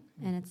refreshing,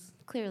 and it's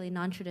clearly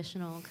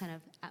non-traditional kind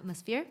of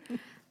atmosphere,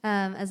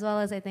 as well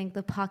as I think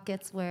the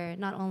pockets where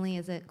not only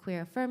is it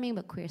queer affirming,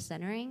 but queer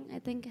centering, I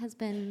think has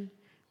been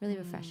really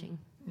refreshing.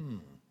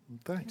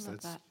 Thanks.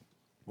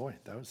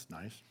 That was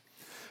nice.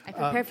 I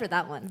prepared for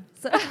that one.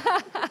 So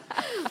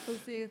we'll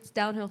see. It's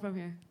downhill from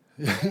here.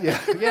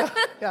 yeah,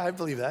 I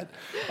believe that.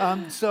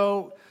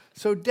 So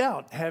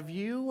doubt. Have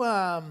you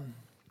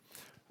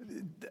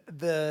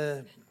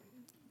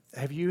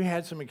have you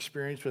had some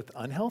experience with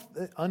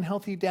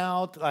unhealthy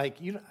doubt?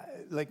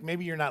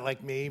 Maybe you're not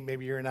like me.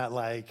 Maybe you're not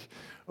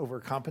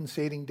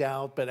overcompensating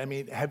doubt. But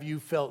have you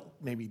felt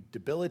maybe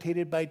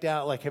debilitated by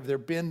doubt? Have there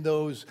been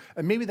those?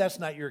 And maybe that's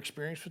not your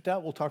experience with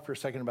doubt. We'll talk for a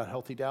second about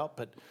healthy doubt.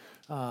 But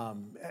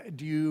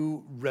do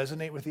you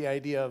resonate with the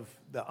idea of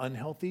the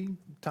unhealthy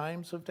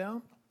times of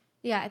doubt?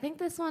 Yeah, I think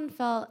this one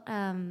felt,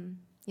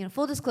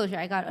 full disclosure,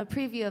 I got a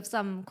preview of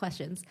some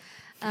questions.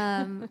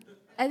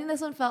 I think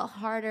this one felt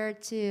harder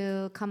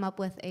to come up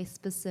with a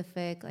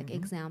specific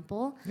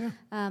example. Yeah.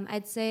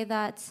 I'd say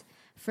that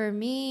for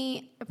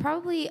me,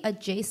 probably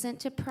adjacent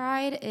to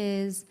pride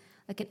is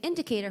an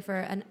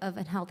indicator of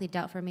unhealthy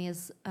doubt for me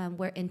is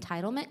where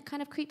entitlement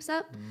kind of creeps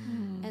up.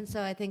 And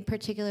so I think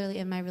particularly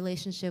in my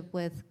relationship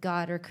with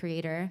God or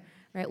Creator,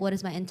 right, what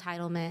is my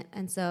entitlement?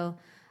 And so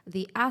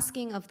the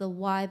asking of the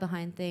why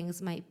behind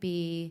things might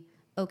be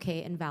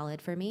okay and valid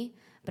for me,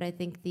 but I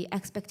think the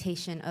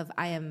expectation of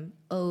I am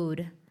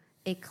owed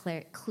a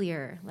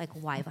clear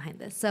why behind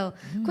this. So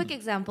quick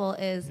example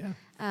is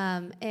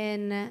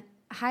in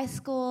high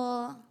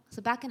school,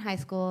 so back in high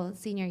school,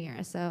 senior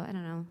year, so I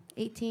don't know,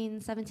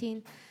 18,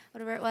 17,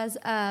 whatever it was.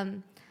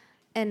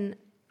 And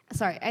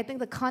sorry, I think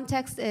the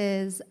context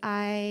is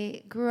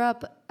I grew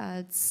up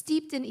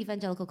steeped in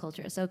evangelical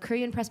culture. So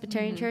Korean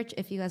Presbyterian Church,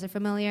 if you guys are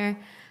familiar.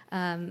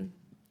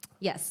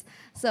 Yes.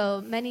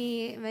 So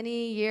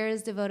many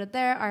years devoted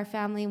there. Our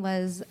family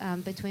was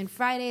between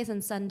Fridays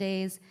and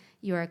Sundays,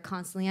 you are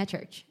constantly at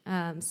church.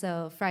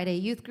 So Friday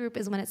youth group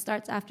is when it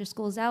starts after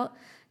school's out.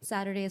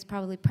 Saturday is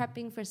probably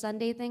prepping for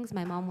Sunday things.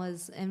 My mom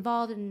was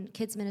involved in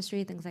kids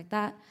ministry, things like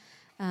that.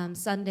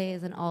 Sunday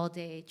is an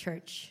all-day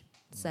church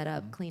set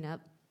up, clean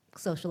up,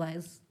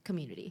 socialize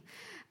community.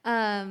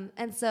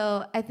 And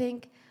so I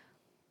think,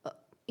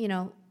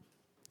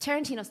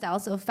 Tarantino style,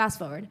 so fast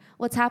forward.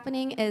 What's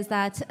happening is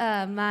that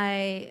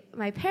my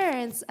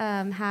parents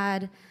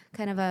had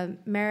kind of a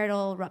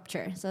marital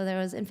rupture. So there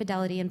was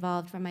infidelity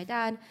involved from my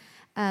dad.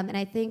 And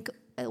I think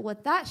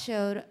what that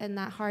showed in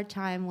that hard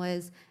time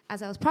was,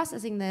 as I was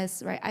processing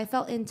this, right, I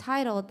felt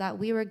entitled that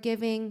we were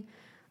giving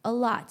a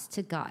lot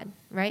to God,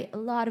 right? A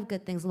lot of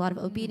good things, a lot of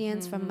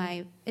obedience from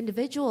my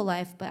individual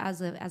life, but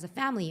as a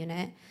family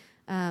unit,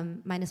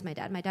 minus my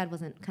dad. My dad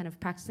wasn't kind of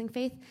practicing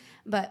faith.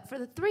 But for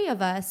the three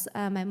of us,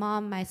 my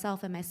mom,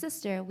 myself, and my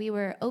sister, we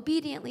were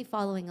obediently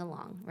following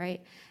along,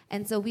 right?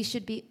 And so we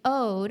should be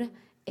owed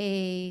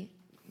a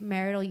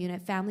marital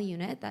unit, family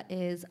unit that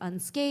is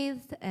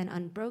unscathed and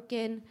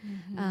unbroken.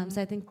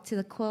 So I think to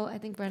the quote, I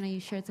think, Brenna, you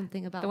shared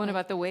something about the one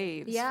about the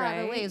waves,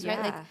 right? The waves, right?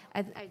 Yeah.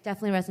 I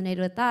definitely resonated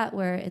with that,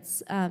 where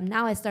it's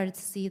now I started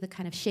to see the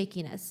kind of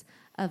shakiness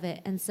of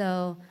it. And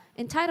so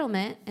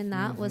entitlement in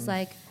that was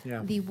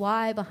the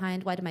why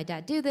behind, why did my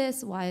dad do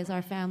this? Why is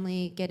our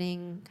family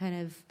getting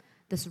kind of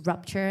this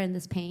rupture and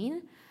this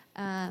pain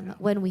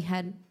when we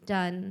had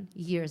done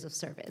years of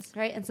service,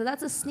 right? And so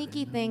that's a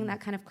sneaky thing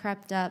that kind of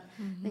crept up.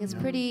 I think it's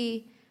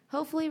pretty,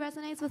 hopefully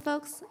resonates with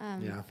folks.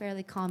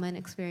 Fairly common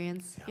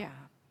experience. Yeah.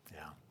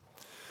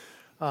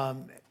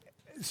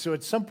 So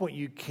at some point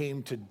you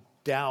came to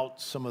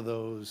doubt some of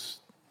those,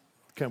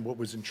 kind of what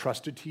was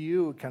entrusted to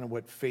you, kind of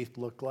what faith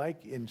looked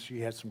like, and so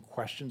you had some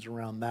questions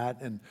around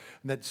that, and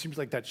that seems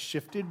like that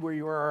shifted where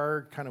you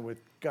are kind of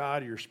with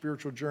God, your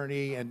spiritual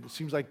journey, and it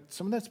seems like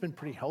some of that's been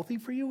pretty healthy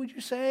for you, would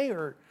you say?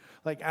 Or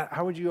like,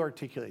 how would you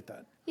articulate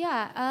that?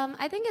 Yeah,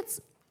 I think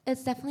it's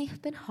definitely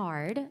been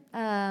hard,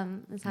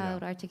 is how I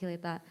would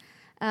articulate that.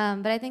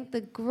 But I think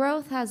the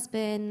growth has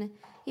been,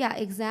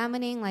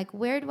 examining, like,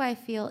 where do I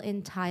feel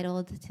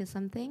entitled to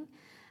something?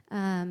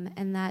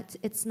 And that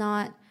it's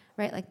not,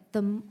 right, like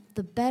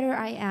the better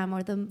I am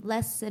or the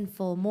less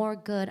sinful, more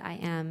good I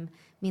am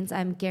means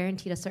I'm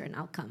guaranteed a certain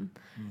outcome,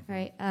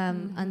 right?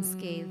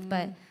 Unscathed.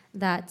 But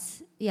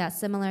that's,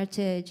 similar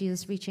to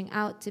Jesus reaching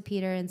out to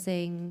Peter and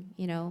saying,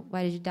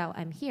 why did you doubt?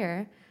 I'm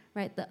here,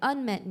 right? The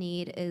unmet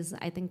need is,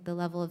 I think, the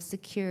level of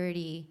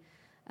security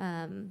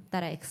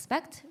that I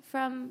expect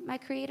from my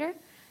Creator.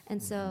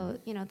 And so,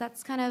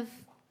 that's kind of,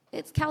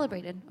 it's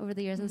calibrated over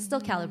the years and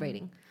still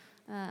calibrating.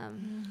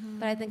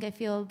 But I think I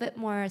feel a bit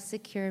more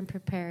secure and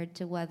prepared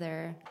to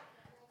weather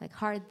like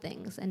hard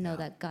things and know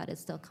that God is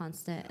still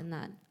constant and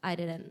that I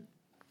didn't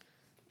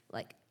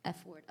like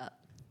F word up.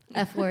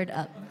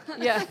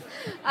 Yeah.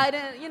 I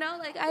didn't,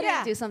 I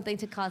didn't do something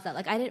to cause that.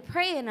 Like I didn't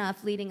pray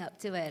enough leading up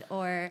to it,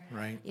 or,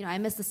 I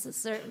missed a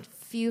certain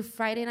few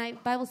Friday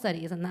night Bible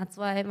studies, and that's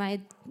why my,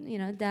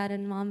 dad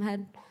and mom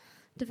had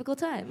a difficult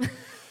time.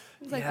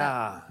 Things like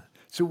that.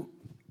 So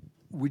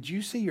would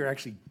you say you're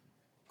actually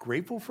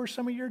grateful for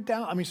some of your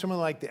doubt? I mean, some of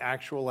like the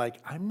actual, like,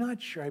 I'm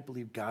not sure I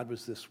believe God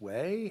was this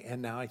way,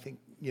 and now I think,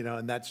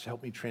 and that's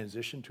helped me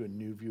transition to a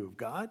new view of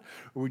God?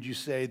 Or would you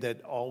say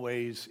that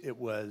always it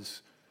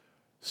was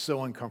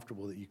so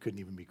uncomfortable that you couldn't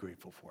even be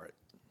grateful for it?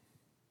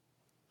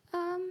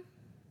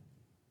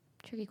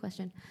 Tricky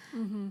question.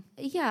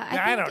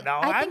 I don't know.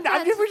 I'm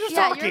we're just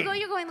talking.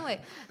 You're going the way.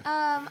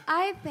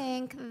 I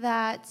think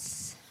that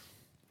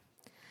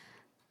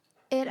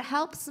it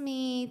helps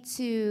me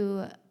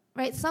to,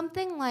 right,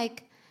 something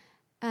like,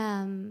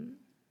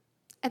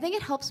 I think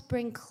it helps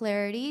bring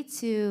clarity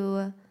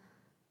to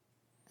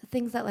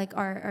things that like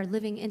are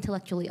living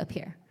intellectually up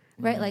here,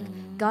 right? Like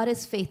God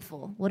is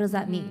faithful. What does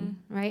that mean,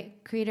 right?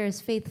 Creator is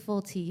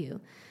faithful to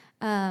you.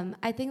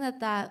 I think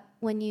that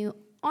when you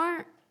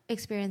aren't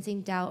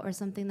experiencing doubt or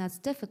something that's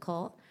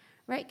difficult,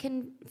 right,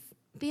 can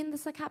be in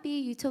this like happy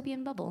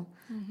utopian bubble.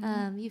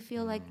 You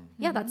feel like,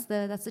 that's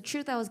the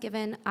truth I was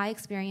given. I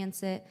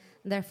experience it,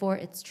 therefore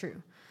it's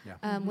true.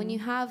 When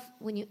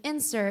you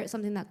insert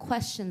something that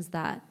questions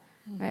that,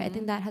 right, I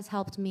think that has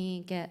helped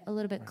me get a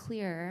little bit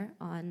clearer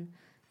on,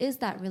 is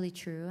that really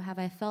true? Have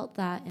I felt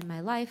that in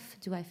my life?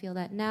 Do I feel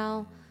that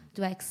now?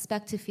 Do I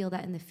expect to feel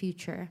that in the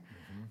future?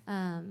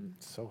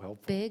 So helpful.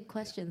 Big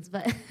questions,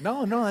 but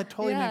no, that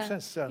totally makes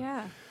sense. So,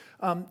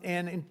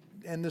 and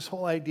this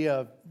whole idea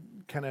of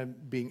kind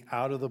of being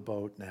out of the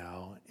boat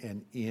now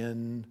and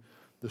in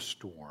the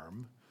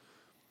storm,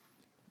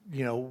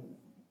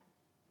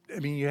 I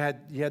mean, you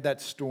had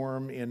that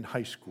storm in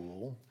high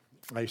school.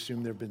 I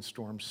assume there have been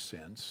storms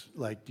since.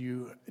 Like,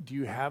 do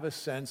you have a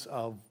sense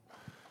of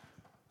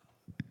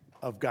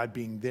God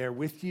being there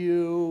with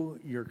you,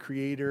 your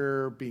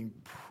Creator being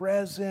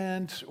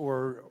present,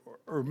 or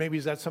maybe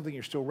is that something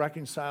you're still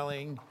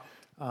reconciling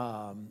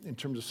in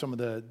terms of some of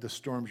the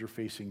storms you're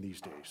facing these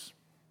days?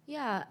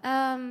 Yeah.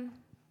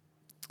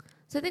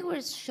 So I think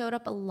what showed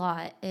up a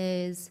lot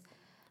is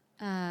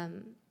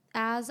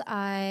as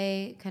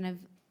I kind of,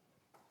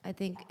 I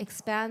think,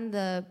 expand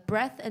the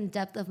breadth and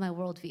depth of my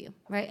worldview,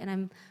 right? And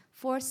I'm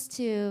forced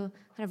to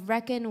kind of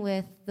reckon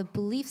with the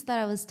beliefs that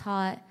I was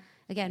taught,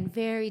 again,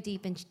 very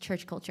deep in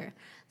church culture.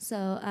 So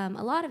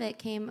a lot of it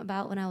came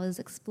about when I was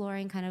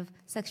exploring kind of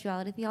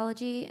sexuality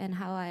theology and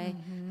how I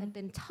had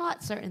been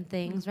taught certain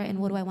things, right? And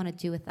what do I want to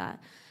do with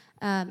that?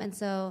 And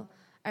so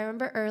I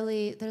remember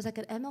early, there's like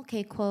an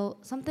MLK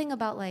quote, something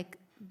about like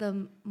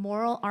the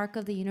moral arc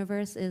of the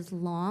universe is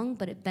long,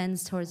 but it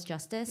bends towards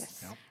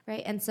justice,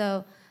 right? And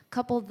so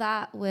couple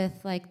that with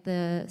like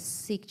the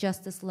seek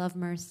justice, love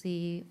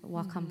mercy,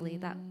 walk humbly,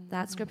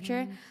 that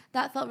scripture,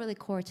 that felt really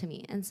core to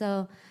me. And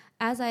so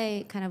as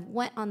I kind of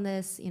went on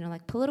this,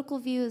 like political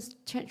view is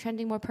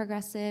trending more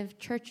progressive,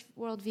 church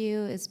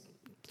worldview is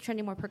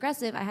trending more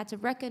progressive, I had to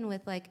reckon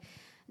with like,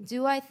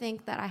 do I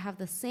think that I have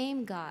the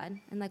same God,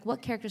 and like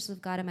what characters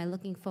of God am I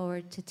looking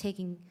forward to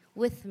taking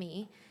with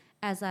me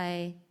as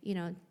I,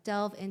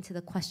 delve into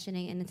the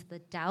questioning and into the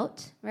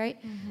doubt, right?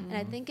 And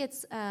I think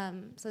it's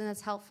something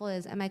that's helpful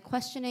is, am I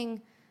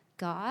questioning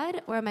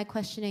God or am I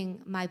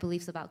questioning my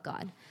beliefs about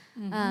God?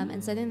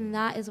 And so I think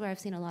that is where I've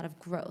seen a lot of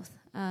growth,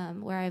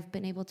 where I've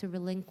been able to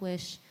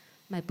relinquish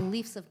my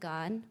beliefs of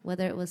God,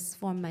 whether it was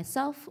formed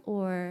myself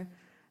or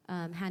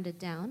handed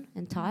down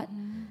and taught,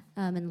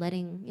 and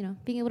letting,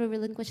 being able to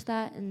relinquish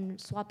that and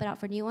swap it out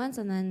for new ones,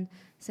 and then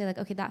say like,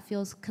 okay, that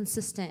feels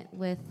consistent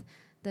with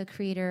the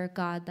creator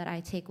God that I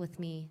take with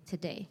me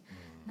today.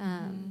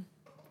 And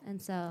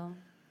so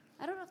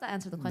I don't know if that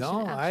answered the question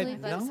No, actually,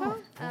 but no.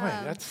 Boy,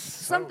 that's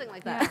something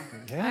like that.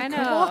 Yeah, I know.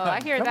 come on,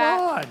 I hear come that.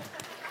 on.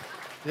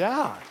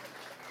 Yeah.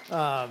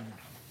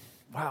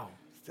 Wow.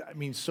 I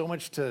mean, so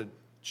much to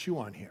chew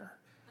on here.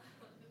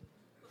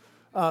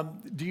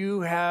 Do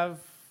you have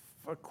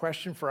a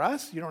question for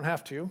us? You don't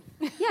have to.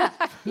 Yeah.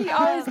 He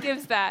always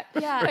gives that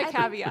Yeah, a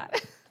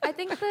caveat. I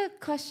think the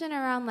question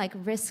around like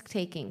risk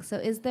taking. So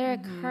is there a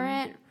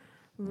current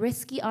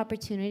risky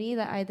opportunity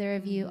that either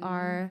of you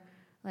are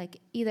like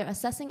either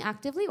assessing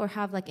actively or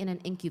have like in an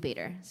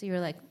incubator? So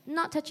you're like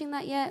not touching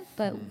that yet,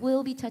 but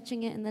will be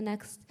touching it in the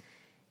next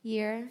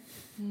year.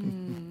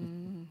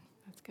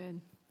 That's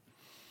good.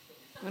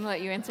 I'm going to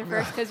let you answer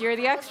first because you're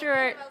the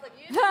extrovert.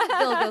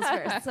 Bill goes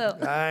first. So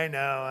I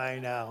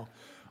know.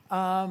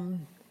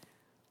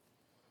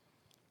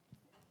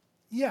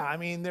 Yeah, I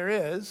mean, there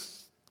is.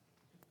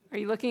 Are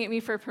you looking at me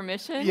for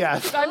permission?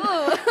 Yes. I'm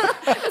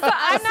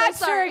not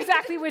sure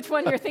exactly which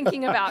one you're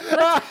thinking about.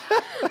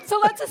 So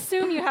let's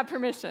assume you have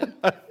permission.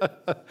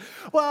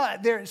 Well,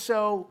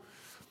 so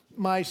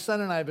my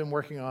son and I have been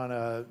working on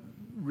a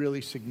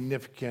really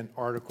significant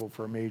article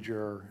for a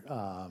major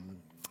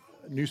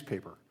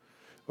newspaper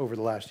over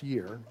the last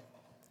year,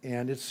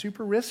 and it's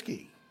super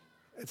risky.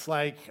 It's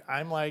like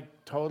I'm like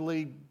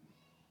totally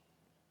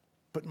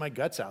putting my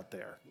guts out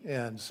there,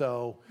 and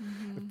so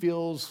it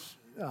feels.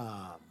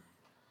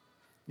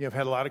 I've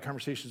had a lot of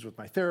conversations with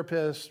my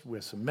therapist,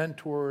 with some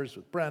mentors,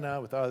 with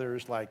Brenna, with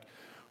others, like,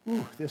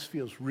 ooh, this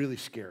feels really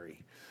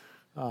scary.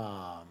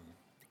 And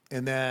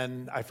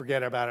then I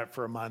forget about it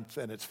for a month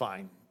and it's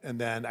fine. And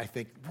then I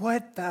think,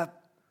 what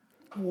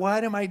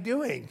am I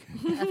doing?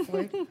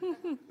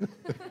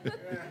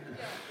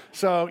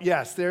 So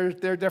yes, there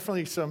are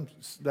definitely some,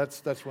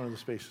 that's one of the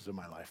spaces in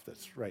my life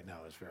that's right now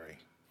is very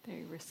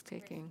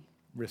risk-taking.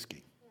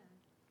 Risky.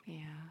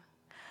 Yeah.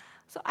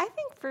 So I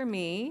think for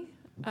me,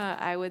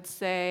 I would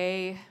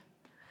say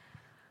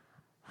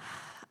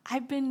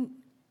I've been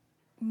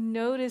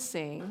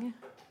noticing,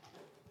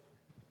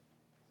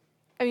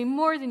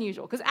 more than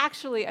usual, because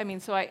actually,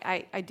 so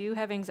I do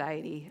have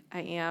anxiety.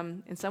 I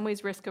am, in some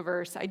ways, risk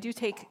averse. I do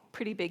take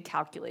pretty big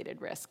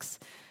calculated risks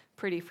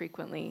pretty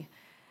frequently.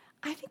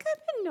 I think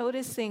I've been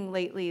noticing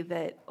lately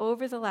that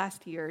over the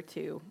last year or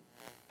two,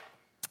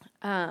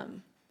 I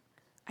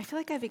feel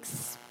like I've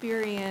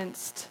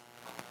experienced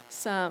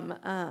some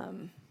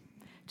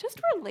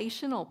just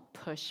relational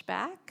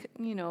pushback,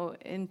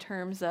 in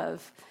terms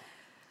of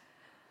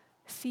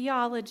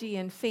theology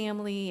and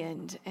family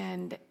and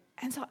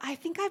so I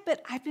think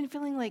I've been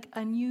feeling like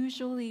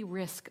unusually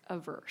risk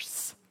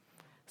averse.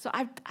 So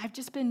I've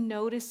just been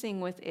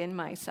noticing within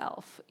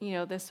myself,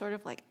 this sort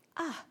of like,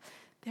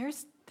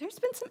 there's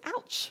been some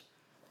ouch,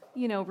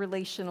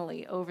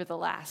 relationally over the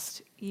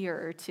last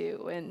year or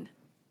two. And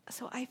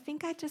so I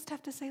think I just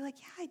have to say like,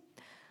 yeah,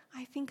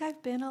 I think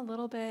I've been a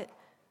little bit,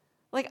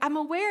 like I'm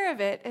aware of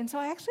it, and so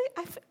I kind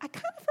of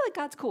feel like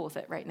God's cool with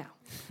it right now.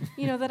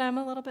 That I'm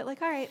a little bit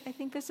like, all right, I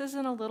think this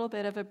isn't a little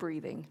bit of a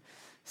breathing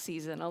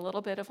season, a little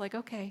bit of like,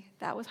 okay,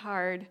 that was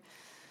hard.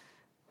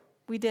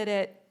 We did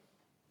it.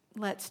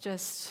 Let's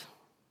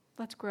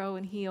grow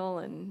and heal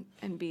and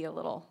be a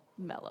little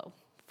mellow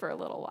for a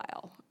little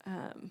while.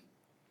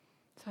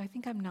 So I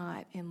think I'm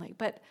not in like,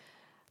 but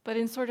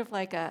in sort of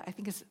like I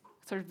think it's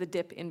sort of the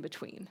dip in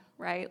between,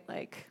 right?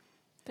 Like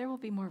there will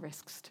be more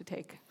risks to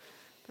take.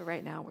 But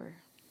right now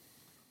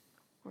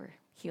we're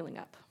healing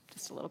up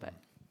just a little bit.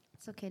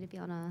 it's okay to be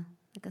on a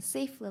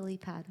safe lily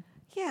pad.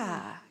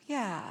 Yeah.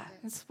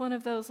 It's one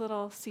of those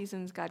little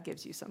seasons God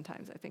gives you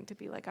sometimes, I think, to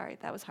be like, all right,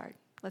 that was hard.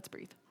 Let's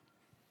breathe.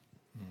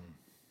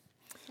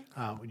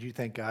 Would you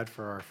thank God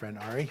for our friend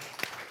Ari?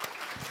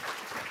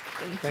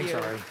 Thanks,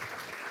 Ari.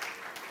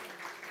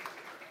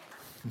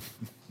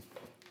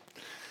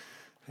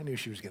 I knew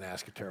she was going to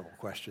ask a terrible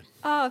question.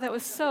 Oh, that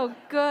was so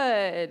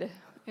good.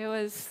 It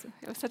was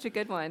such a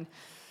good one.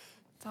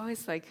 It's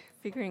always like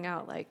figuring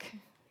out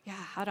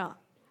how to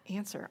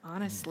answer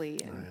honestly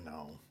and I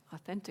know.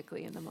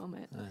 authentically in the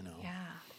moment. I know. Yeah.